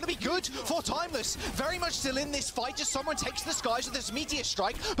Vega is going to be good for Timeless. Very much still in this fight. Just someone takes the skies with this meteor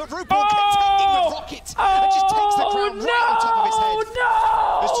strike, but RuPaul contending with Rocket and just takes the crown right on top of his head.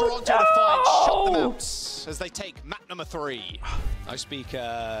 As Toronto Defiant shut them out as they take map number 3. I speak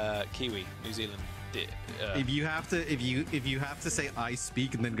Kiwi, New Zealand. If you have to say I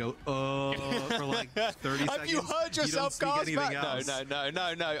speak and then go for like 30 seconds, have you heard yourself, guys?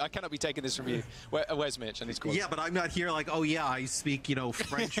 No. I cannot be taking this from you. Where's Mitch? And he's called. Yeah, but I'm not here like, oh yeah, I speak, you know,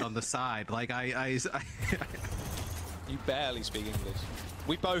 French on the side. Like You barely speak English.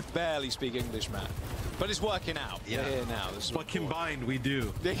 We both barely speak English, Matt. But it's working out. Yeah. We're here now. But combined, we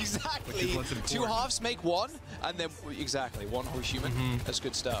do. Exactly. 2 halves make 1, and then exactly 1 whole human. That's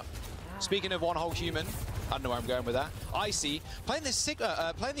good stuff. Speaking of 1 whole human, I don't know where I'm going with that. Icy playing the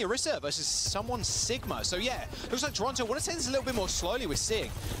Orisa versus someone Sigma. So yeah, looks like Toronto want to take this a little bit more slowly with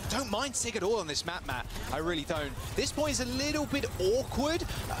Sig. Don't mind Sig at all on this map, Matt. I really don't. This point is a little bit awkward,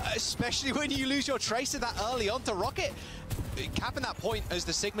 especially when you lose your Tracer that early on to Rocket. Capping that point as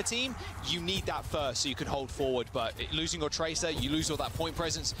the Sigma team, you need that first so you can hold forward. But losing your Tracer, you lose all that point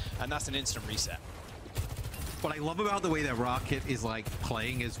presence, and that's an instant reset. What I love about the way that Rocket is like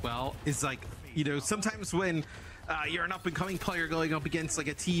playing as well is like, you know, sometimes when you're an up-and-coming player going up against like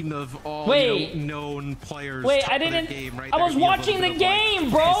a team of all known players. I didn't. Game, right? I was watching the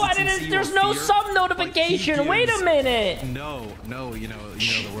game, bro. I didn't. There's no sub notification. Like wait a minute. No, you know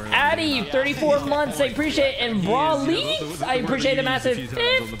the word. Addy, 34 months. I appreciate it. And Brawl Leagues, I appreciate a massive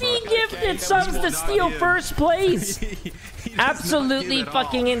 50 gifted subs to steal first place. Absolutely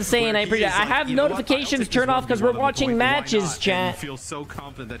fucking insane. I appreciate it. I have notifications turned off because we're watching matches, chat. Feel so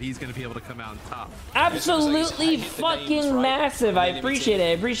confident that he's going to be able to come out on top. Absolutely fucking massive. I appreciate it.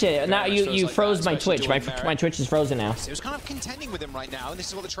 I appreciate it. Now you froze my Twitch. My Twitch is frozen now. It was kind of contending with him right now, and this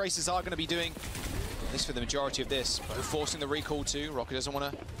is what the Tracers are going to be doing. At least for the majority of this, both forcing the recall too. Rocket doesn't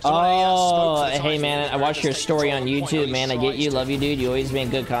want to. Oh, hey man, I watched your story on YouTube, man. I get you, love you, dude. You always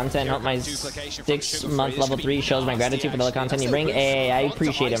make good content. Hope my 6-month level 3 shows my gratitude for the content you bring. Hey, I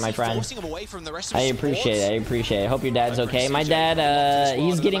appreciate it, my friend. I appreciate it. I appreciate it. I hope your dad's okay. My dad,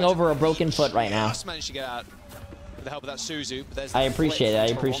 he's getting over a broken foot right now. Managed to get out with the help of that Suzu. I appreciate it. I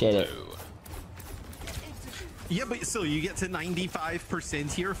appreciate it. Yeah, but still, you get to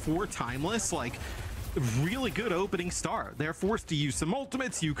 95% here for Timeless, like. Really good opening start. They're forced to use some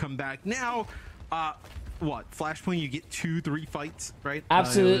ultimates. You come back now. What Flashpoint? You get 2-3 fights, right?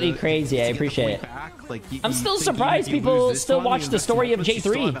 Absolutely crazy. I appreciate it. Like, I'm still surprised people still watch the story of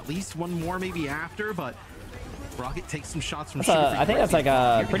J3. At least one more maybe after, but Rocket takes some shots from. I think that's like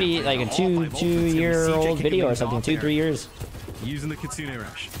a pretty like a two-year-old video or something. 2-3 years. Using the Kitsune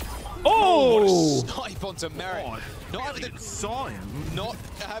Rush. Oh! Snipe onto Merit. Saw him. Not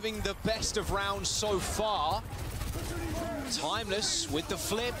having the best of rounds so far. Timeless with the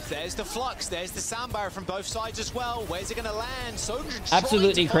flip. There's the flux. There's the sound barrier from both sides as well. Where's it going to land? So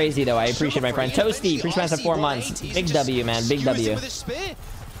absolutely crazy, though. I appreciate my friend. Toasty, appreciate for 4 months. Big W, man. Big W.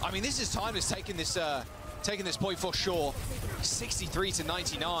 I mean, this is Timeless taking this point for sure. 63 to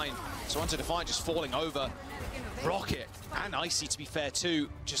 99. So onto Defiant just falling over. Rocket and Icy, to be fair, too,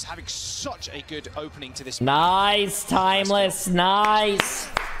 just having such a good opening to this. Nice, Timeless. Nice.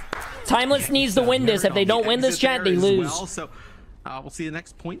 Timeless needs to win this. If they don't win this, chat, they lose. Well. So we'll see the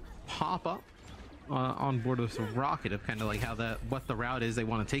next point pop up on board with Rocket of kind of like how what the route is they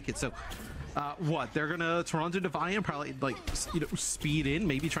want to take it. So what they're gonna Toronto Defiant probably like speed in,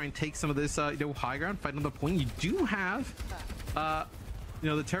 maybe try and take some of this high ground, fight on the point. You do have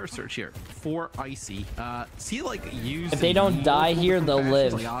the terror search here for Icy. See, like, use. If they don't die here, they'll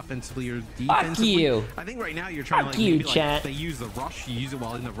live. Like, offensively or defensively. Fuck you. I think right now you're trying Fuck to like, you, maybe, chat. Like, they use the rush. You use it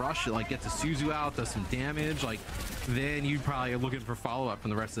while in the rush. Like, get the Suzu out, does some damage. Like, then you probably are looking for follow up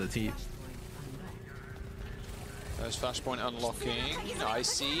from the rest of the team. There's flashpoint unlocking.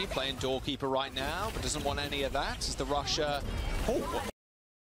 Icy playing doorkeeper right now, but doesn't want any of that. Is the rusher? Oh.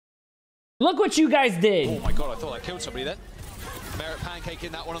 Look what you guys did. Oh my god! I thought I killed somebody then. Merit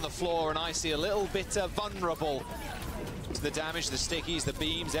pancaking that one on the floor, and Icy a little bit vulnerable to the damage, the stickies, the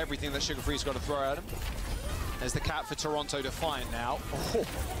beams, everything that Sugar3's got to throw at him. There's the cap for Toronto Defiant now. Oh,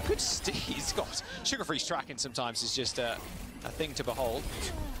 good stickies. God, Sugar3's tracking sometimes is just a thing to behold.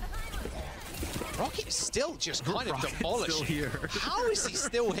 Rocket is still just kind of demolished. How is he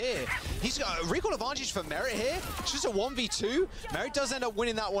still here? He's got a recall advantage for Merit here. It's just a 1v2. Merit does end up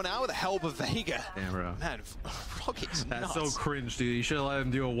winning that one out with the help of Vega. Damn, bro. Man, Rocket's That's nuts. so cringe, dude. You should have let him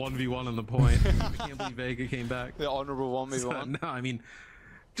do a 1v1 on the point. I can't believe Vega came back. The honorable 1v1. So, no, I mean,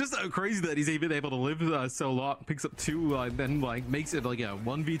 just crazy that he's even able to live so long. Picks up 2, and then like makes it like a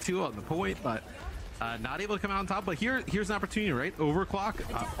 1v2 on the point, but not able to come out on top. But here's an opportunity, right? Overclock.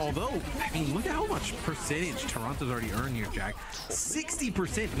 Although, I mean, look at how much percentage Toronto's already earned here, Jack.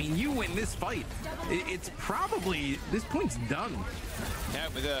 60%. I mean, you win this fight, it's probably, this point's done. Yeah,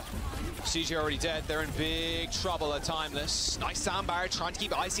 with the CG already dead, they're in big trouble at Timeless. Nice sound barrier, trying to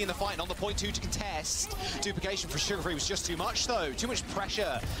keep Icy in the fight, and on the point 2 to contest. Duplication for Sugar3 was just too much, though. Too much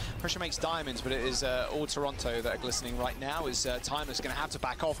pressure. Pressure makes diamonds, but it is all Toronto that are glistening right now. Is Timeless going to have to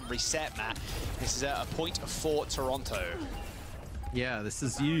back off and reset, Matt. This is a point for Toronto. Yeah, this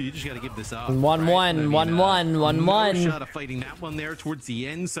is you just got to give this up. 1-1, 1-1, 1-1. No shot of fighting that one there towards the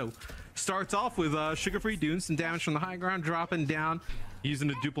end. So starts off with Sugar3 doing some damage from the high ground, dropping down, using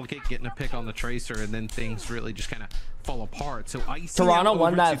a duplicate, getting a pick on the tracer, and then things really just kind of fall apart. So Toronto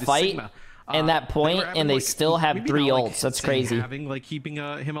won that fight and that point, and they still have 3 ults. That's crazy. Having like keeping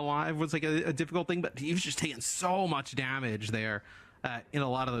him alive was like a difficult thing, but he was just taking so much damage there. In a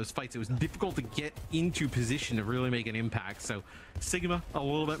lot of those fights, it was difficult to get into position to really make an impact. So Sigma, a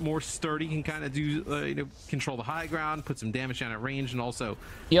little bit more sturdy, can kind of do control the high ground, put some damage down at range, and also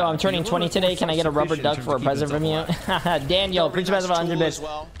yo, I'm turning 20 today. Can I get a rubber duck for a present from you? Daniel, appreciate nice 100 bits.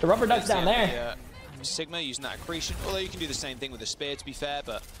 Well. The rubber duck's down there. Sigma using that accretion, although you can do the same thing with the spear, to be fair,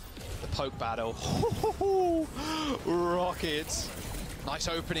 but the poke battle. Rockets. Nice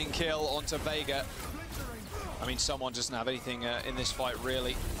opening kill onto Vega. I mean, someone doesn't have anything in this fight,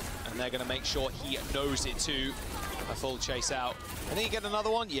 really, and they're going to make sure he knows it too. A full chase out. I think you get another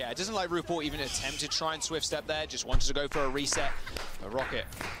one. Yeah, it doesn't like RuPaul even attempt to try and swift step there. Just wanted to go for a reset. A Rocket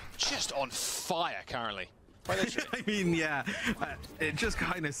just on fire currently. I mean, yeah, it's just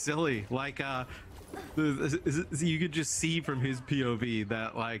kind of silly. Like, you could just see from his POV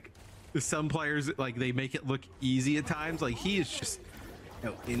that, like, some players, like, they make it look easy at times. Like, he is just,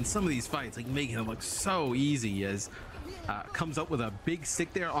 in some of these fights, like, making it look so easy as comes up with a big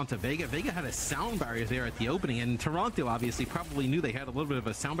stick there onto Vega. Vega had a sound barrier there at the opening, and Toronto obviously probably knew they had a little bit of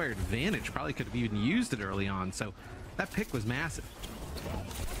a sound barrier advantage. Probably could have even used it early on. So that pick was massive.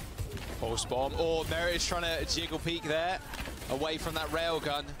 Pulse bomb. Oh, Merit is trying to jiggle peek there, away from that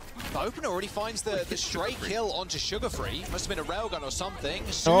railgun. The opener already finds the stray kill onto Sugar3. Must have been a railgun or something.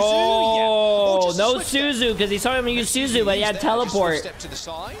 Suzu, oh, no Suzu, because he saw him use Suzu, but he had teleport. Step to the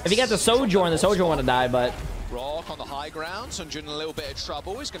side. If he got the Sojourn would have died, but... Rock on the high ground. Sunjun in a little bit of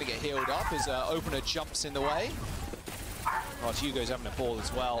trouble. He's going to get healed up. His opener jumps in the way. Oh, Hugo's having a ball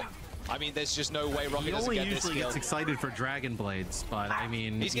as well. I mean, there's just no way Rocket doesn't get this kill. He only usually gets excited for Dragon Blades, but I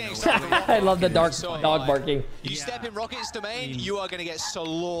mean... He's getting excited. I love the dark dog barking. You step in Rocket's domain, you are going to get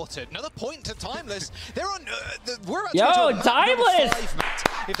slaughtered. Another point to Timeless. They're on... we're about to Timeless! 5, Matt,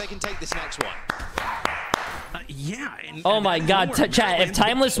 if they can take this next one. Yeah. Oh my God, chat! If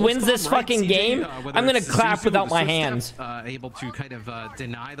Timeless wins this fucking game, I'm gonna clap without my hands. Able to kind of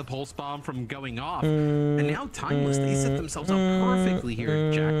deny the pulse bomb from going off, and now Timeless, they set themselves up perfectly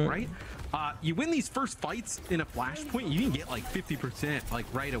here, Jack. Right? You win these first fights in a flashpoint, you can get like 50% like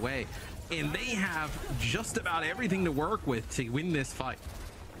right away, and they have just about everything to work with to win this fight.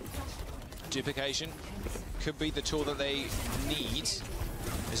 Duplication could be the tool that they need.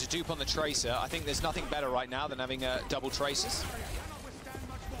 There's a dupe on the Tracer. I think there's nothing better right now than having double Tracers.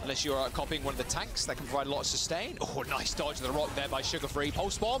 Unless you're copying one of the tanks that can provide a lot of sustain. Oh, nice dodge of the rock there by Sugar3.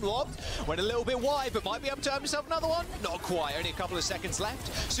 Pulse bomb lobbed. Went a little bit wide, but might be able to earn himself another one. Not quite. Only a couple of seconds left.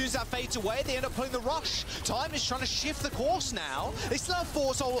 As soon as that fades away, they end up pulling the rush. Time is trying to shift the course now. They still have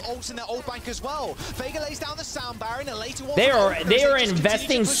Force ults in their old bank as well. Vega lays down the sound barrier, and a later one. They are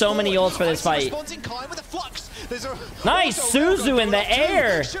investing so many ults for this fight. With a flux. Nice Suzu in the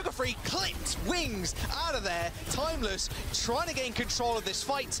air. Sugar3 clipped wings out of there. Timeless trying to gain control of this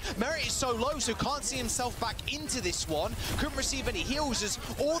fight. Merit is so low, so can't see himself back into this one. Couldn't receive any heals, as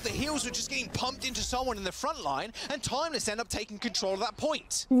all the heals were just getting pumped into someone in the front line, and Timeless end up taking control of that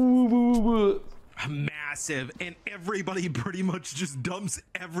point. Massive, and everybody pretty much just dumps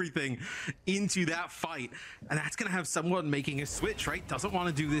everything into that fight, and that's gonna have someone making a switch, right? Doesn't want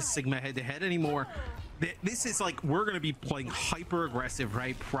to do this Sigma head-to-head anymore. This is like, we're gonna be playing hyper aggressive,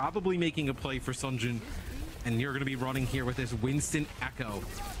 right? Probably making a play for Sunjin, and you're gonna be running here with this Winston Echo,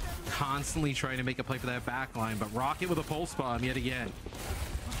 constantly trying to make a play for that back line, but Rocket with a pulse bomb yet again.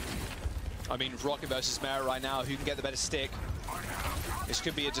 I mean, Rocket versus Merit right now, who can get the better stick? This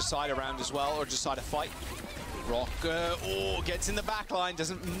could be a decider round as well, or a decider fight. Rocket, gets in the back line,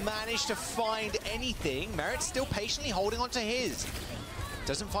 doesn't manage to find anything. Merit's still patiently holding on to his.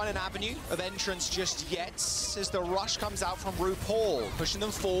 Doesn't find an avenue of entrance just yet as the rush comes out from RuPaul. Pushing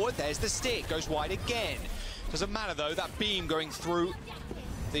them forward, there's the stick, goes wide again. Doesn't matter though, that beam going through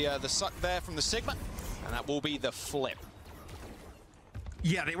the suck there from the Sigma, and that will be the flip.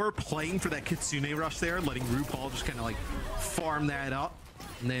 Yeah, they were playing for that Kitsune rush there, letting RuPaul just kind of like farm that up,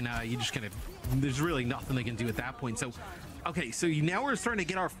 and then you just kind of, there's really nothing they can do at that point. So okay, so now we're starting to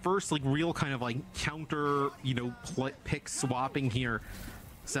get our first like real kind of like counter, you know, pick swapping here.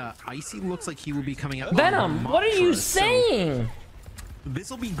 So Icy looks like he will be coming out. Venom, what are you saying? This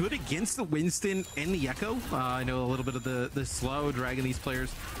will be good against the Winston and the Echo. I know a little bit of the slow dragging these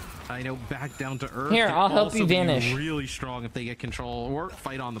players, I know, back down to earth. Here, I'll help you vanish. Really strong if they get control or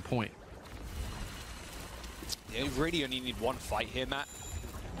fight on the point. Yeah, you really only need one fight here, Matt.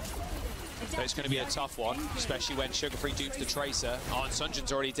 So it's going to be a tough one, especially when Sugar3 dupes the Tracer. Oh, and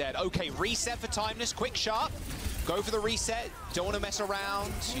Sunjin's already dead. Okay, reset for Timeless, quick, sharp. Go for the reset. Don't want to mess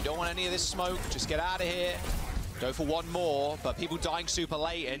around. You don't want any of this smoke. Just get out of here. Go for one more, but people dying super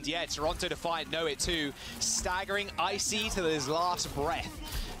late, and yeah, Toronto Defiant know it too. Staggering Icy to his last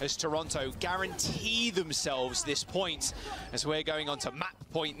breath as Toronto guarantee themselves this point as we're going on to map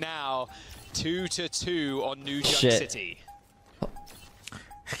point now. 2-2 on New Junk City.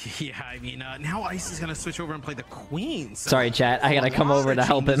 Yeah, I mean, now Icy's gonna switch over and play the Queen. So sorry, chat. I gotta come over to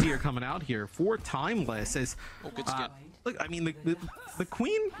help him. Here coming out here for Timeless is. Good skin. Look, I mean the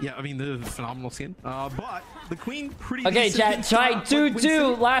Queen. Yeah, I mean the phenomenal skin. But the Queen pretty. Okay, chat. Try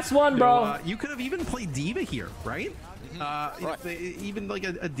 2-2. Last one, bro. You could have even played Diva here, right? Right. Even like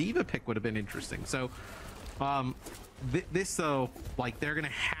a Diva pick would have been interesting. So, this though, like they're gonna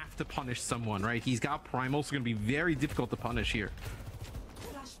have to punish someone, right? He's got Primal, so gonna be very difficult to punish here.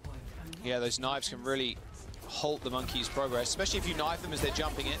 Yeah, those knives can really halt the monkey's progress, especially if you knife them as they're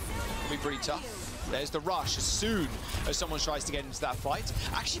jumping in. It'll be pretty tough. There's the rush as soon as someone tries to get into that fight.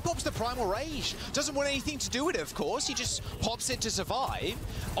 Actually pops the Primal Rage. Doesn't want anything to do with it, of course. He just pops it to survive.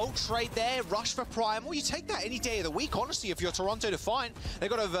 Ult trade there, rush for Primal. You take that any day of the week, honestly, if you're Toronto Defiant. They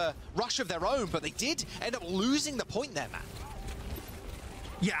got a rush of their own, but they did end up losing the point there, man.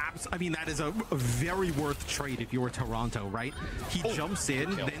 Yeah, I mean, that is a very worth trade if you were Toronto, right? He jumps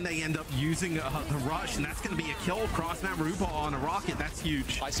in, then they end up using the rush, and that's going to be a kill. Cross-map RuPaul on a Rocket, that's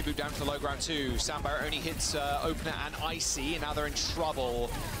huge. Icy boot down to the low ground too. Soundbar only hits Opener and Icy, and now they're in trouble.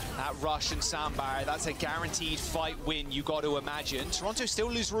 That rush and Soundbar, that's a guaranteed fight win, you got to imagine. Toronto still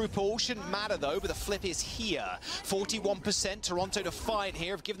lose RuPaul, shouldn't matter though, but the flip is here. 41% Toronto Defiant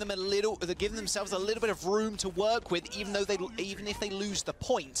here have given them themselves a little bit of room to work with, even if they lose the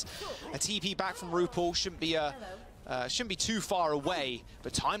point. A TP back from RuPaul shouldn't be too far away,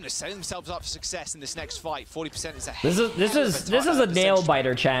 but Timeless setting themselves up for success in this next fight. 40% is ahead. This is a nail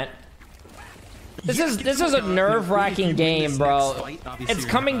biter, chat. This is a nerve-wracking game, bro. It's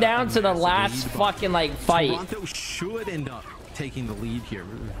coming down to the last fucking like fight. Toronto should end up taking the lead here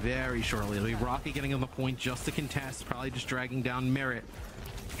very shortly. It'll be Rocket getting on the point just to contest, probably just dragging down Merit.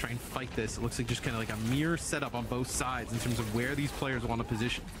 Try and fight this. It looks like just kind of like a mirror setup on both sides in terms of where these players want to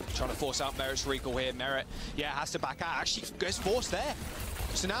position. Trying to force out Merit's recall here. Merit, yeah, has to back out. Actually gets forced there.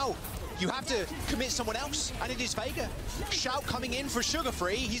 So now you have to commit someone else, and it is Vega. Shout coming in for Sugar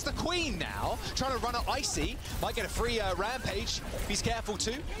Free. He's the queen now, trying to run at Icy. Might get a free rampage. He's careful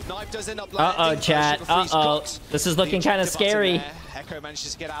too. Knife does end up landing. Uh-oh, chat. Uh-oh. This is looking kind of scary. Echo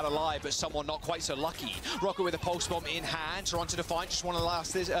manages to get out alive, but someone not quite so lucky. Rocket with a pulse bomb in hand. Toronto Defiant just want to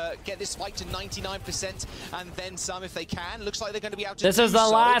last this, get this fight to 99% and then some if they can. Looks like they're going to be out to This is the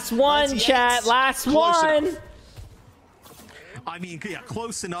last one, chat. Last one. I mean, yeah,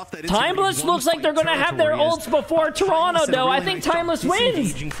 close enough that it's Timeless looks like they're going to have their ults before Toronto, though. I think Timeless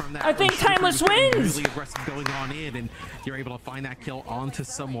wins. I think Timeless wins. Really aggressive going on in, and you're able to find that kill onto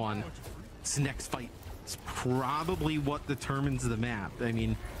someone. This next fight is probably what determines the map. I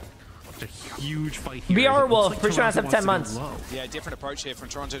mean, a huge fight here. BR Wolf, pretty sure I have 10 months. Yeah, different approach here from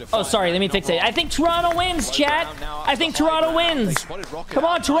Toronto to Oh, sorry, let me fix it. I think Toronto wins, chat. I think Toronto wins. Come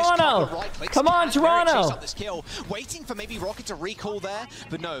on, Toronto. Come on, Toronto. Waiting for maybe Rocket to recall there,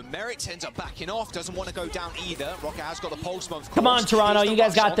 but no, Merit ends up backing off, doesn't want to go down either. Rocket has got the pulse bomb. Come on, Toronto, you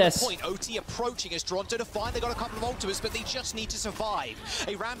guys got this. OT approaching as Toronto Defiant. They got a couple of ultimates, but they just need to survive.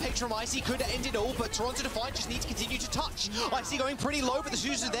 A rampage from Icy could have ended all, but Toronto Defiant just need to continue to touch. Icy going pretty low, but the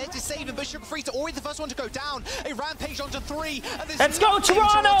Zeus are there to save him. But Sugar Free's already the first one to go down. A rampage onto 3. And let's go,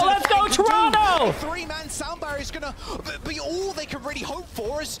 Toronto! Let's go, Toronto! 3-man sound barrier is going to be all they can really hope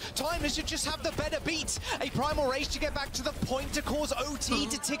for, as Timeless should just have the better beat. A primal rage to get back to the point to cause OT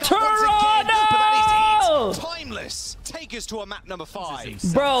to tick up once again. But that is it. Timeless take us to a map number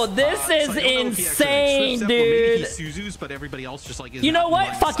 5. Bro, this is insane, dude. But everybody else just like you know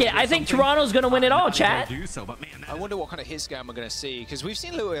what? Fuck it. I think Toronto's going to win it all, chat. I wonder what kind of his scam we're going to see, because we've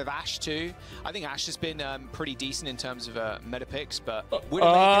seen a little bit of Ashe too. I think Ashe has been pretty decent in terms of meta picks, but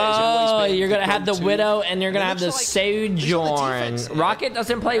oh, you're going to have the Widow and you're going to have the Sojourn. Rocket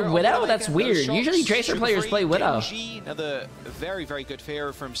doesn't play Widow? That's weird. Usually Tracer players play Widow. Another very, very good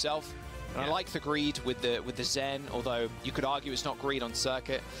fear for himself. And I like the greed with the Zen, although you could argue it's not greed on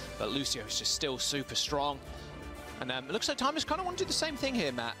circuit, but Lucio is just still super strong. And it looks like Timeless kind of want to do the same thing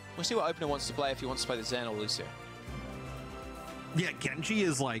here, Matt. We'll see what Opener wants to play, if he wants to play the Zen or Lucio. Yeah, Genji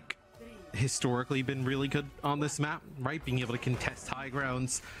is like historically been really good on this map, right? Being able to contest high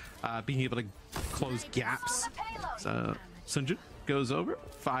grounds, being able to close gaps. So Sunjun goes over,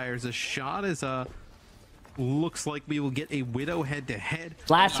 fires a shot as looks like we will get a Widow head-to-head.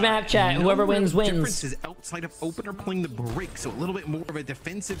 Last map, chat. Whoever wins, wins. Difference is outside of Opener playing the break, so a little bit more of a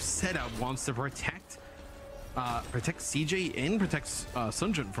defensive setup. Wants to protect CJ and protects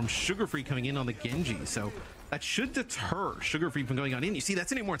Sunjun from Sugar Free coming in on the Genji. So that should deter Sugar Free from going on in. You see,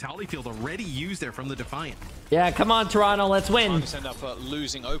 that's an immortality field already used there from the Defiant. Yeah, come on, Toronto, let's win. Just end up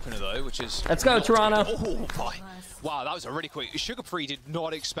losing Opener though, which is let's go, Toronto. Oh, wow, that was a really quick. Sugar Free did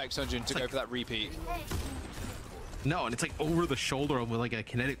not expect Sunjun to go for that repeat. No, and it's like over the shoulder with like a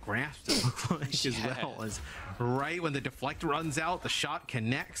kinetic grasp to look like as well, as right when the deflect runs out, the shot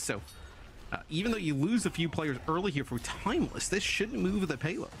connects. So even though you lose a few players early here for Timeless, this shouldn't move the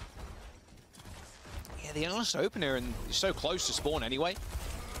payload. Yeah, the honest Opener, and you're so close to spawn anyway.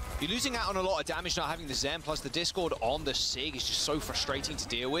 You're losing out on a lot of damage not having the Zen, plus the Discord on the Sig is just so frustrating to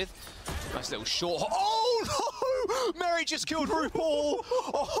deal with. Nice little short. Oh no! Mary just killed RuPaul!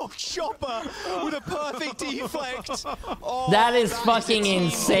 Oh, Chopper with a perfect deflect! Oh, that is fucking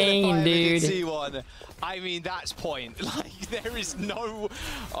insane, dude. I mean, that's point. Like, there is no...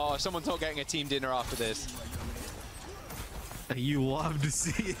 Oh, someone's not getting a team dinner after this. You love to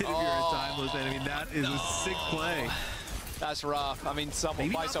see it if you're a Timeless. I mean, that is a sick play. That's rough. I mean,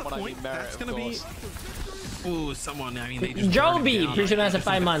 by someone, I mean Merit, that's gonna of course. Be... Ooh, someone, I mean, they just... Joby, appreciate us at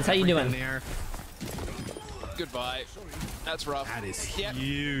 5 months. How you doing? Goodbye. That's rough. That is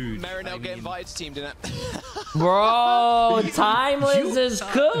huge. Merit now get invited to team dinner. Bro, Timeless is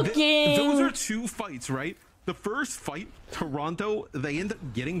cooking. Those are 2 fights, right? The first fight, Toronto, they end up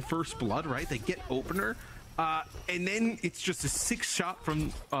getting first blood, right? They get Opener. And then it's just a 6-shot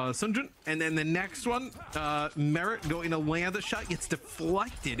from Sunjun, and then the next one, Merit going to land a shot, gets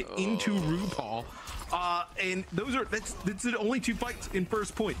deflected into RuPaul, and that's the only 2 fights in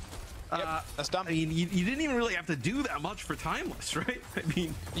first point. Yep, that's done. I mean, you didn't even really have to do that much for Timeless, right? I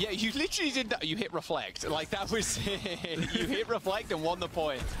mean, yeah, you literally did that. You hit reflect, like that was you hit reflect and won the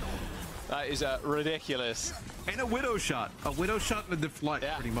point. That is ridiculous. And a Widow shot and a deflect,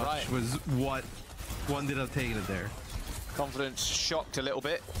 pretty much was what one did have taken it there. Confidence shocked a little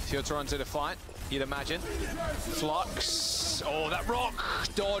bit if you're Toronto Defiant, you'd imagine. Flux Nice. Oh, that rock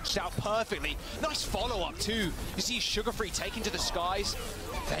dodged out perfectly. Nice follow-up, too. You see Sugar3 taking to the skies.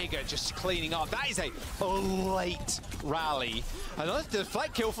 Vega just cleaning up. That is a late rally. Another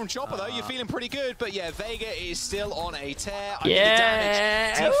deflect kill from Chopper, though. You're feeling pretty good. But yeah, Vega is still on a tear. I mean, the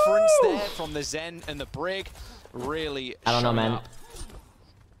damage difference there from the Zen and the Brig really I don't know, man. up.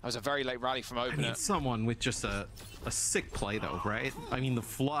 That was a very late rally from Opener. I mean, someone with just a sick play, though, right? I mean, the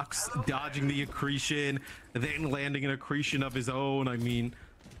Flux dodging the accretion, then landing an accretion of his own. I mean,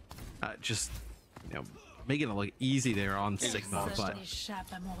 just, you know, making it look easy there on Sigma. But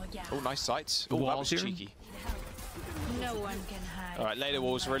oh, nice sights. Oh, that was cheeky. No one can hide. All right, later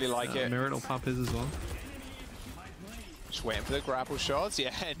walls really like it. Merit will pop his as well. Just waiting for the grapple shots.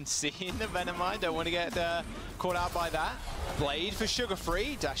 Yeah, and seeing the Venomine. Don't want to get caught out by that. Blade for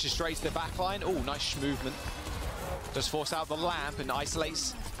Sugar3. Dashes straight to the back line. Oh, nice movement. Does force out the lamp and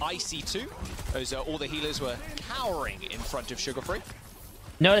isolates Icy too. As all the healers were cowering in front of Sugar3.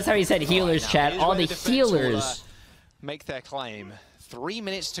 Notice how he said healers, chat. All the healers make their claim. 3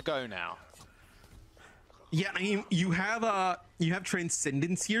 minutes to go now. Yeah, I mean, you have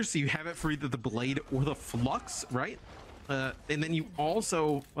Transcendence here, so you have it for either the Blade or the Flux, right? And then you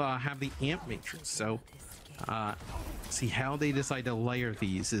also have the Amp Matrix. So see how they decide to layer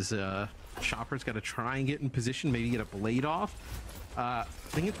these is Chopper's got to try and get in position, maybe get a Blade off. I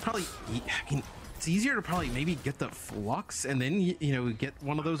think it's probably, I mean, it's easier to probably maybe get the Flux and then, you know, get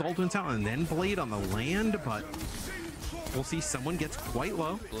one of those ultimates out and then Blade on the land, but we'll see. Someone gets quite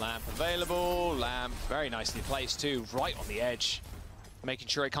low. Lamp available. Lamp very nicely placed too, right on the edge. Making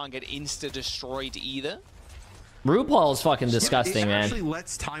sure it can't get insta-destroyed either. RuPaul's fucking disgusting, man. It actually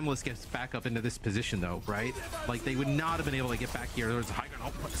lets Timeless get back up into this position, though, right? Like, they would not have been able to get back here. There was a high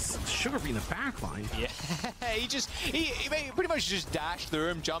ground. Oh, Sugar3 in the back line. Yeah, he pretty much just dashed through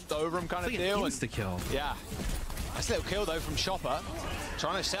him, jumped over him kind of deal. Insta-kill. Yeah. Nice little kill, though, from Chopper.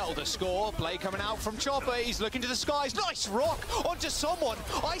 Trying to settle the score. Blade coming out from Chopper. He's looking to the skies. Nice rock onto someone.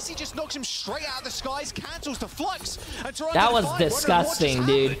 Icy just knocks him straight out of the skies, cancels the Flux. And that was disgusting,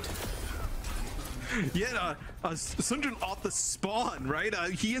 dude. Yeah, Sunjun off the spawn, right?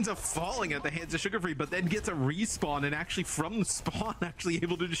 He ends up falling at the hands of Sugar3, but then gets a respawn and actually from the spawn, actually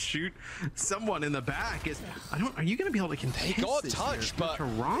able to just shoot someone in the back. Are you going to be able to contest He got this touched, here? but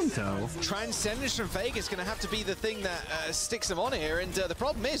Toronto. Transcendence from Vega is going to have to be the thing that sticks him on here. And the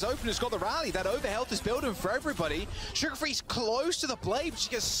problem is, Opener's got the rally. That overhealth is building for everybody. Sugar3's close to the Blade. She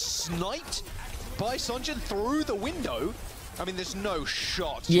gets sniped by Sunjun through the window. I mean, there's no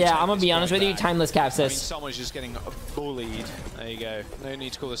shot. Yeah, I'm gonna be honest with you. Timeless Capsis. I mean, someone's just getting bullied. There you go. No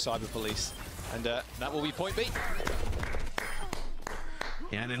need to call the cyber police. And that will be point B.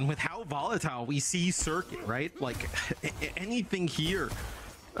 Yeah, and with how volatile we see Circuit, right? Like, anything here.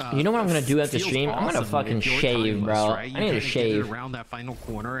 You know what I'm gonna do at the stream? Awesome. I'm gonna fucking shave, bro. Right? I need to shave. Around that final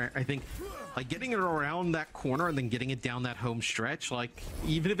corner, I think. Like, getting it around that corner and then getting it down that home stretch, like,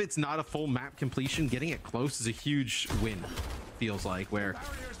 even if it's not a full map completion, getting it close is a huge win, feels like, where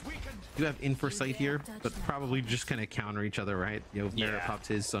you have Inforesight here, but probably just kind of counter each other, right? You know, Merit pops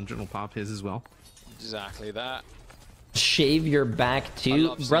his, Sunjun will pop his as well. Exactly that. Shave your back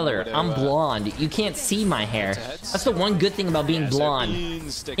too? Brother, I'm blonde. You can't see my hair. That's the one good thing about being blonde.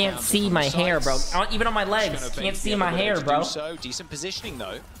 Can't see my hair, bro. Even on my legs. Can't see my hair, bro. So decent positioning,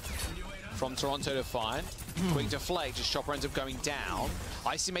 though. From Toronto Defiant. Quick deflect, just Chopper ends up going down.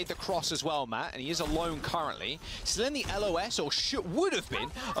 Icy made the cross as well, Matt, and he is alone currently. Still in the LOS, or would have been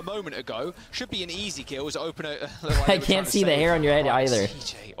a moment ago. Should be an easy kill as Opener. I can't see the hair on your head either.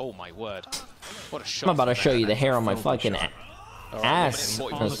 TJ, oh my word. What a shot. I'm about to show you the hair on my fucking ass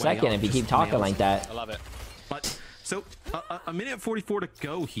in a second if you keep talking like that. I love it. But, so, a minute 44 to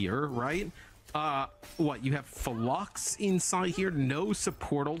go here, right? What, you have Flux inside here, no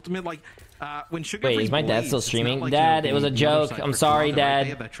support ultimate, like, when Sugar3 Wait, is my dad still streaming? like, Dad, it was a joke. I'm sorry, Dad. They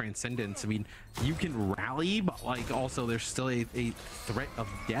have that Transcendence. I mean, you can rally, but like also there's still a threat of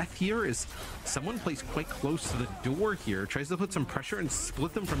death here. Is someone plays quite close to the door here, tries to put some pressure and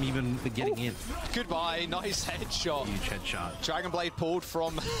split them from even getting in. Goodbye, nice headshot. Huge headshot. Dragon Blade pulled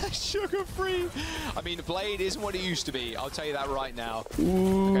from Sugar3. I mean, Blade isn't what it used to be. I'll tell you that right now.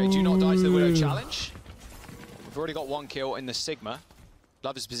 Okay, do not die to the Widow challenge. We've already got one kill in the Sigma.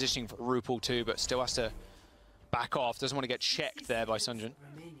 Love his positioning for RuPaul too, but still has to back off. Doesn't want to get checked there by Sunjun.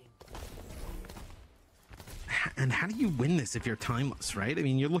 And how do you win this if you're Timeless, right? I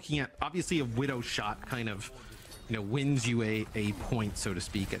mean, you're looking at, obviously, a Widow shot kind of, you know, wins you a point, so to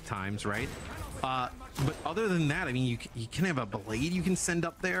speak, at times, right? But other than that, I mean, you can have a Blade you can send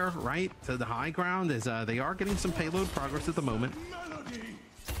up there, right, to the high ground, as they are getting some payload progress at the moment.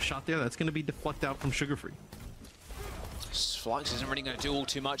 Shot there, that's going to be deflected out from Sugar3. Flux isn't really going to do all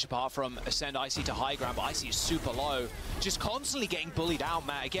too much apart from ascend Icy to high ground, but Icy is super low. Just constantly getting bullied out,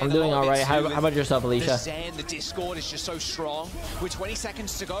 Matt. Again, I'm doing all right. How about yourself, Alicia? The Zen, the Discord is just so strong. With 20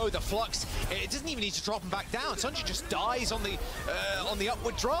 seconds to go, the Flux, it doesn't even need to drop him back down. Sunjin just dies on the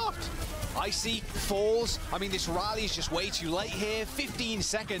upward draft. Icy falls. I mean, this rally is just way too late here. 15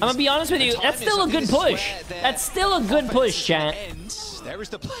 seconds. I'm gonna be honest with you. That's still a good push. That's still a good push, chat. There is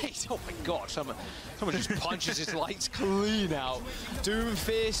the plate. Oh my god, someone just punches his lights clean out.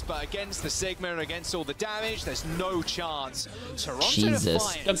 Doomfist, but against the Sigma and against all the damage, there's no chance. Toronto Jesus.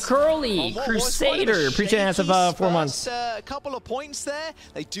 Defiant, The Curly Crusader. Appreciate it of 4 months. A couple of points there.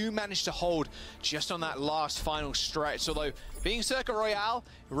 They do manage to hold just on that last final stretch. Although being Circuit Royale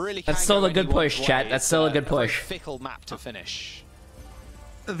really That's still a good push, chat. That's still a good push. Fickle map to finish.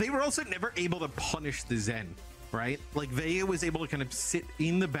 They were also never able to punish the Zen, right? Like, Vega was able to kind of sit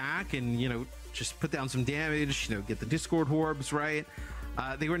in the back and, you know, just put down some damage, you know, get the Discord orbs, right?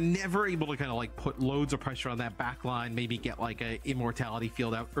 They were never able to kind of like put loads of pressure on that back line, maybe get like a immortality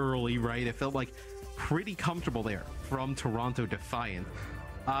field out early, right? It felt like pretty comfortable there from Toronto Defiant.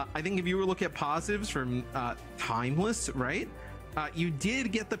 I think if you were looking at positives from Timeless, right? You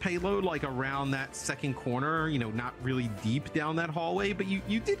did get the payload like around that second corner, you know, not really deep down that hallway, but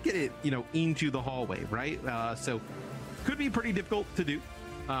you did get it, you know, into the hallway, right? So could be pretty difficult to do,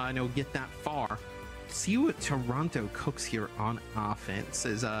 you know, get that far. See what Toronto cooks here on offense,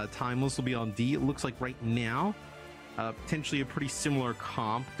 as Timeless will be on D. It looks like right now, potentially a pretty similar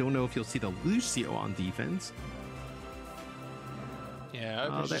comp. Don't know if you'll see the Lucio on defense.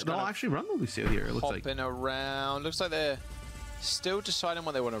 Yeah, they'll actually run the Lucio here. It looks like hopping around. Looks like they're still deciding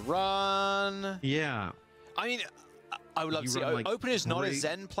what they want to run. Yeah. I mean, I would love to see like Opener's not a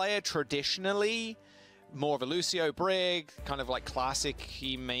Zen player traditionally. More of a Lucio Brig, kind of like classic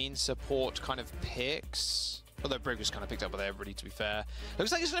key main support kind of picks. Although Brig was kind of picked up by everybody, to be fair.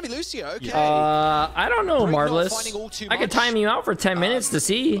 Looks like it's going to be Lucio, okay. I don't know, Brig Marvelous. I could time you out for 10 minutes to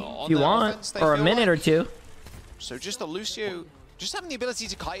see if you want, offense, or a minute or two. So just the Lucio, just having the ability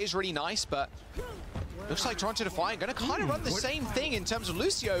to kite is really nice, but looks like Toronto Defiant going to kind of run the same thing in terms of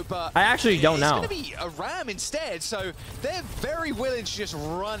Lucio, but I actually don't know. It's going to be a Ram instead, so they're very willing to just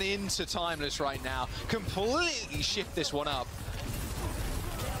run into Timeless right now, completely shift this one up.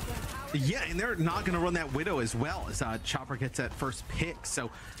 Yeah, and they're not going to run that Widow as well, as Chopper gets that first pick. So,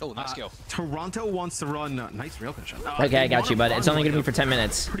 nice kill. Toronto wants to run nice railgun shot. Okay, I got you, but it's only going to be for 10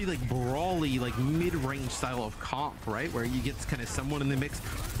 minutes. Pretty like brawly, like mid-range style of comp, right? Where you get kind of someone in the mix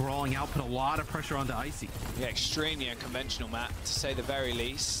brawling out, put a lot of pressure onto Icy. Yeah, extremely unconventional, Matt, to say the very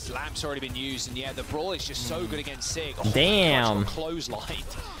least. Lamp's already been used, and yeah, the brawl is just so good against Sig. Oh, damn. Clothesline.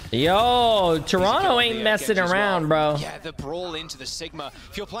 Yo, Toronto ain't messing around, bro. Yeah, the brawl into the Sigma.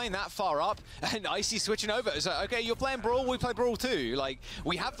 If you're playing that far up and Icy switching over, it's like, okay, you're playing brawl, we play brawl too. Like,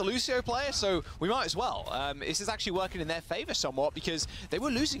 we have the Lucio player, so we might as well. This is actually working in their favor somewhat because they were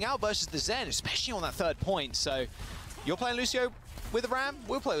losing out versus the Zen, especially on that third point. So you're playing Lucio with a Ram,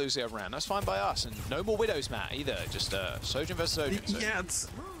 we'll play Lucio with Ram. That's fine by us. And no more Widows, Matt, either. Just Sojin versus Sojin. So. Yeah,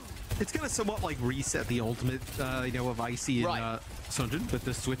 it's gonna somewhat like reset the ultimate, you know, of Icy and Sunjin with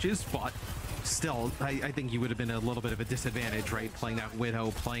the switches, but still, I think you would have been a little bit of a disadvantage, right? Playing that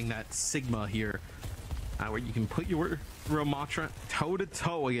Widow, playing that Sigma here, where you can put your Ramatra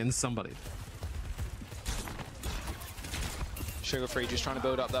toe-to-toe against somebody. Sugar Free just trying to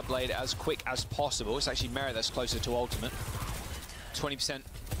build up that blade as quick as possible. It's actually Merit that's closer to ultimate. 20%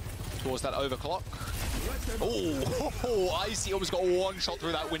 towards that overclock. Oh, Icy almost got one shot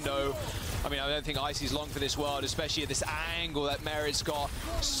through that window. I mean, I don't think Icy's long for this world, especially at this angle that Merit's got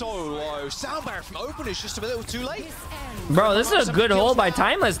so low. Sound barrier from Open is just a little too late. Bro, this is a good hold by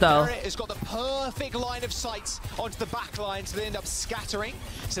Timeless, though. Merit has got the perfect line of sight onto the back line, so they end up scattering.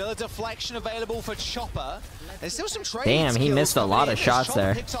 Still a deflection available for Chopper. There's still some trades. Damn, he missed a lot of shots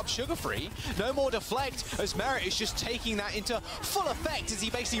there. Picks up Sugar Free. No more deflect, as Merit is just taking that into full effect as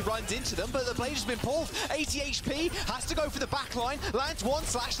he basically runs into them, but the blade has been pulled. 80 HP, has to go for the back line. Lands one,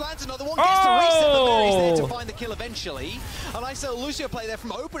 lands another one, gets the reset, but Merit's there to find the kill eventually. And I saw Lucio play there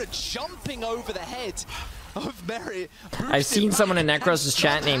from Opener, jumping over the head of Merit. I've seen someone in Necros'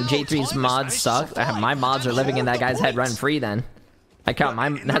 chat named J3's mods suck. My mods are living in that guy's head run free then. I count my,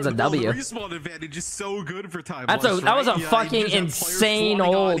 that's a W. The respawn advantage is so good for time. That was a fucking insane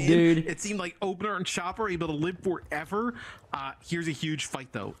hold, dude. It seemed like Opener and Chopper able to live forever. Here's a huge fight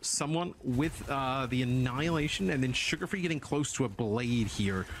though. Someone with the Annihilation and then Sugar Free getting close to a blade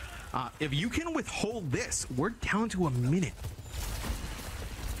here. If you can withhold this, we're down to a minute.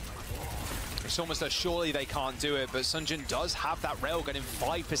 It's almost as surely they can't do it, but Sunjin does have that railgun in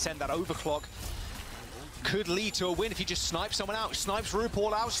 5%, that overclock. could lead to a win if you just snipe someone out. Snipes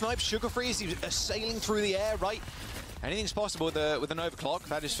RuPaul out, snipes Sugar3 as he's sailing through the air, right? Anything's possible with an overclock,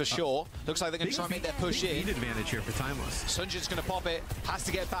 that is for sure. Looks like they're going to try and make their push in. Advantage here for Timeless. Sunjin's going to pop it, has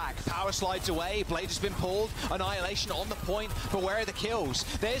to get back. Power slides away, Blade has been pulled. Annihilation on the point, but where are the kills?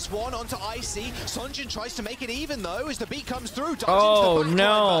 There's one onto IC. Sunjin tries to make it even though as the beat comes through. Oh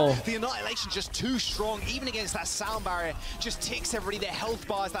no! The Annihilation just too strong, even against that sound barrier. Just ticks everybody, their health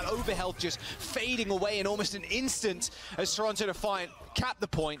bars, that overhealth just fading away in almost an instant as Toronto Defiant cap the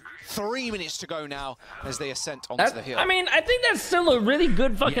point. 3 minutes to go now as they ascent onto the hill. I mean, I think that's still a really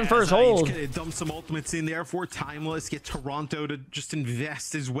good fucking first hold. He's gonna dump some ultimates in there for Timeless, get Toronto to just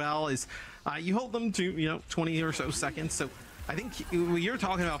invest as well as you hold them to, you know, 20 or so seconds. So I think what you're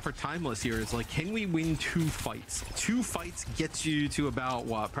talking about for Timeless here is like, can we win 2 fights? 2 fights gets you to about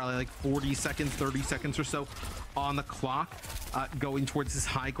what, probably like 40 seconds, 30 seconds or so on the clock, going towards this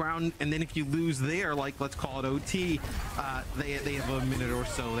high ground. And then if you lose there, like let's call it OT, they have a minute or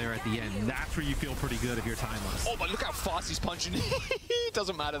so there at the end. That's where you feel pretty good if you're Timeless. Oh, but look how fast he's punching.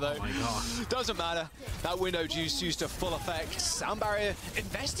 Doesn't matter though. Oh my god. Doesn't matter. That window juice used to full effect. Sound barrier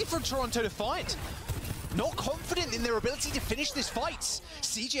invested from Toronto Defiant. Not confident in their ability to finish this fight.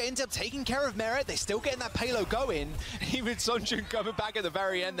 CJ ends up taking care of Merit. They're still getting that payload going. Even Sunjin coming back at the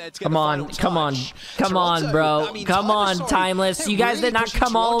very end there to get come on, bro. I mean, come on, Timeless. You guys did not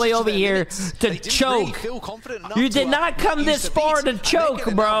come all the way over here to choke. You did not come this far to choke,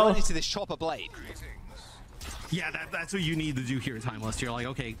 bro. Into this chopper blade. Yeah, that's what you need to do here, Timeless. You're like,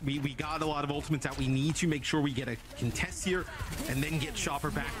 okay, we got a lot of ultimates out. We need to make sure we get a contest here and then get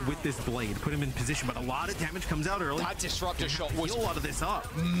Chopper back with this blade. Put him in position, but a lot of damage comes out early. That disruptor shot was a lot of this up.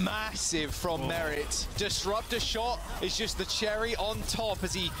 Massive from Merit. Disruptor shot is just the cherry on top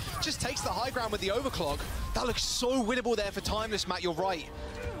as he just takes the high ground with the overclock. That looks so winnable there for Timeless, Matt. You're right.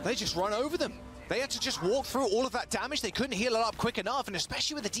 They just run over them. They had to just walk through all of that damage. They couldn't heal it up quick enough, and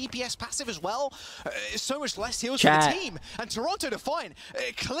especially with the DPS passive as well, so much less heals for the team. And Toronto Defiant,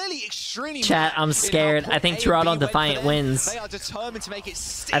 clearly extremely. Chat, I'm scared. I think Toronto Defiant wins. They are determined to make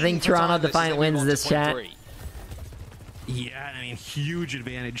it. I think Toronto Defiant wins this, chat. Yeah, I mean, huge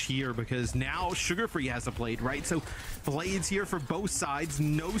advantage here because now Sugar3 has a blade, right? So blades here for both sides,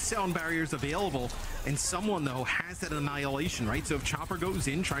 no sound barriers available, and someone though has that annihilation, right? So if Chopper goes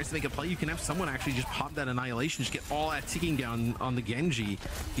in, tries to make a play, you can have someone actually just pop that annihilation, just get all that ticking down on the Genji.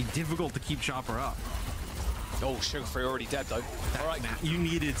 Be difficult to keep Chopper up. Oh, Sugar3 already dead though. All right, Matt, you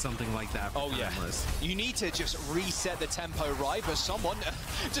needed something like that. Oh yeah, you need to just reset the tempo, right? But someone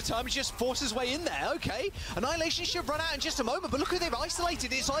determined to just force his way in there. Okay, Annihilation should run out in just a moment, but look who they've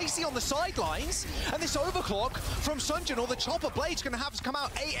isolated. It's Icy on the sidelines, and this overclock from Sunjin or the Chopper Blade's going to have to come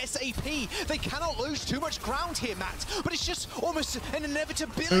out ASAP. They cannot lose too much ground here, Matt, but it's just almost an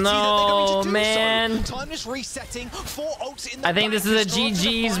inevitability that they're going to do man. So. Timeless resetting, 4 ults in the I think this is a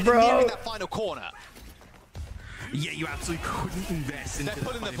GG's, bro. That final corner. Yeah, you absolutely couldn't invest into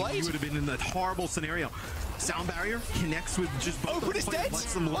that fight. You would have been in that horrible scenario. Sound barrier connects with just both. Open is dead.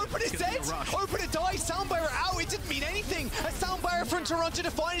 Open is dead. Open it dies. Sound barrier out. It didn't mean anything. A sound barrier from Toronto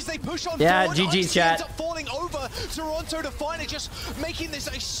Defiant as they push on forward. GG's chat. Ends up falling over. Toronto Defiant just making this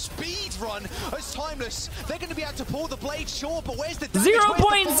a speed run as Timeless. They're going to be able to pull the blade short, but where's the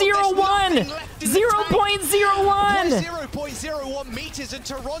 0.01? 0.01. 0.01 meters in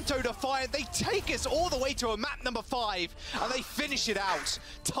Toronto Defiant. They take us all the way to a map number 5, and they finish it out.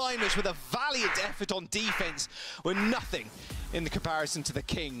 Timeless with a valiant effort on defense. Were nothing in the comparison to the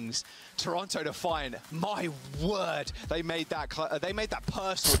Kings. Toronto Defiant, my word, they made that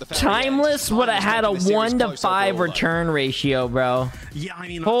personal. The Timeless would have had a 1 to 5 return ratio, bro. Yeah, I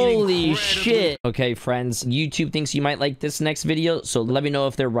mean, holy shit. Okay, friends, YouTube thinks you might like this next video, so let me know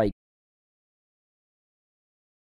if they're right.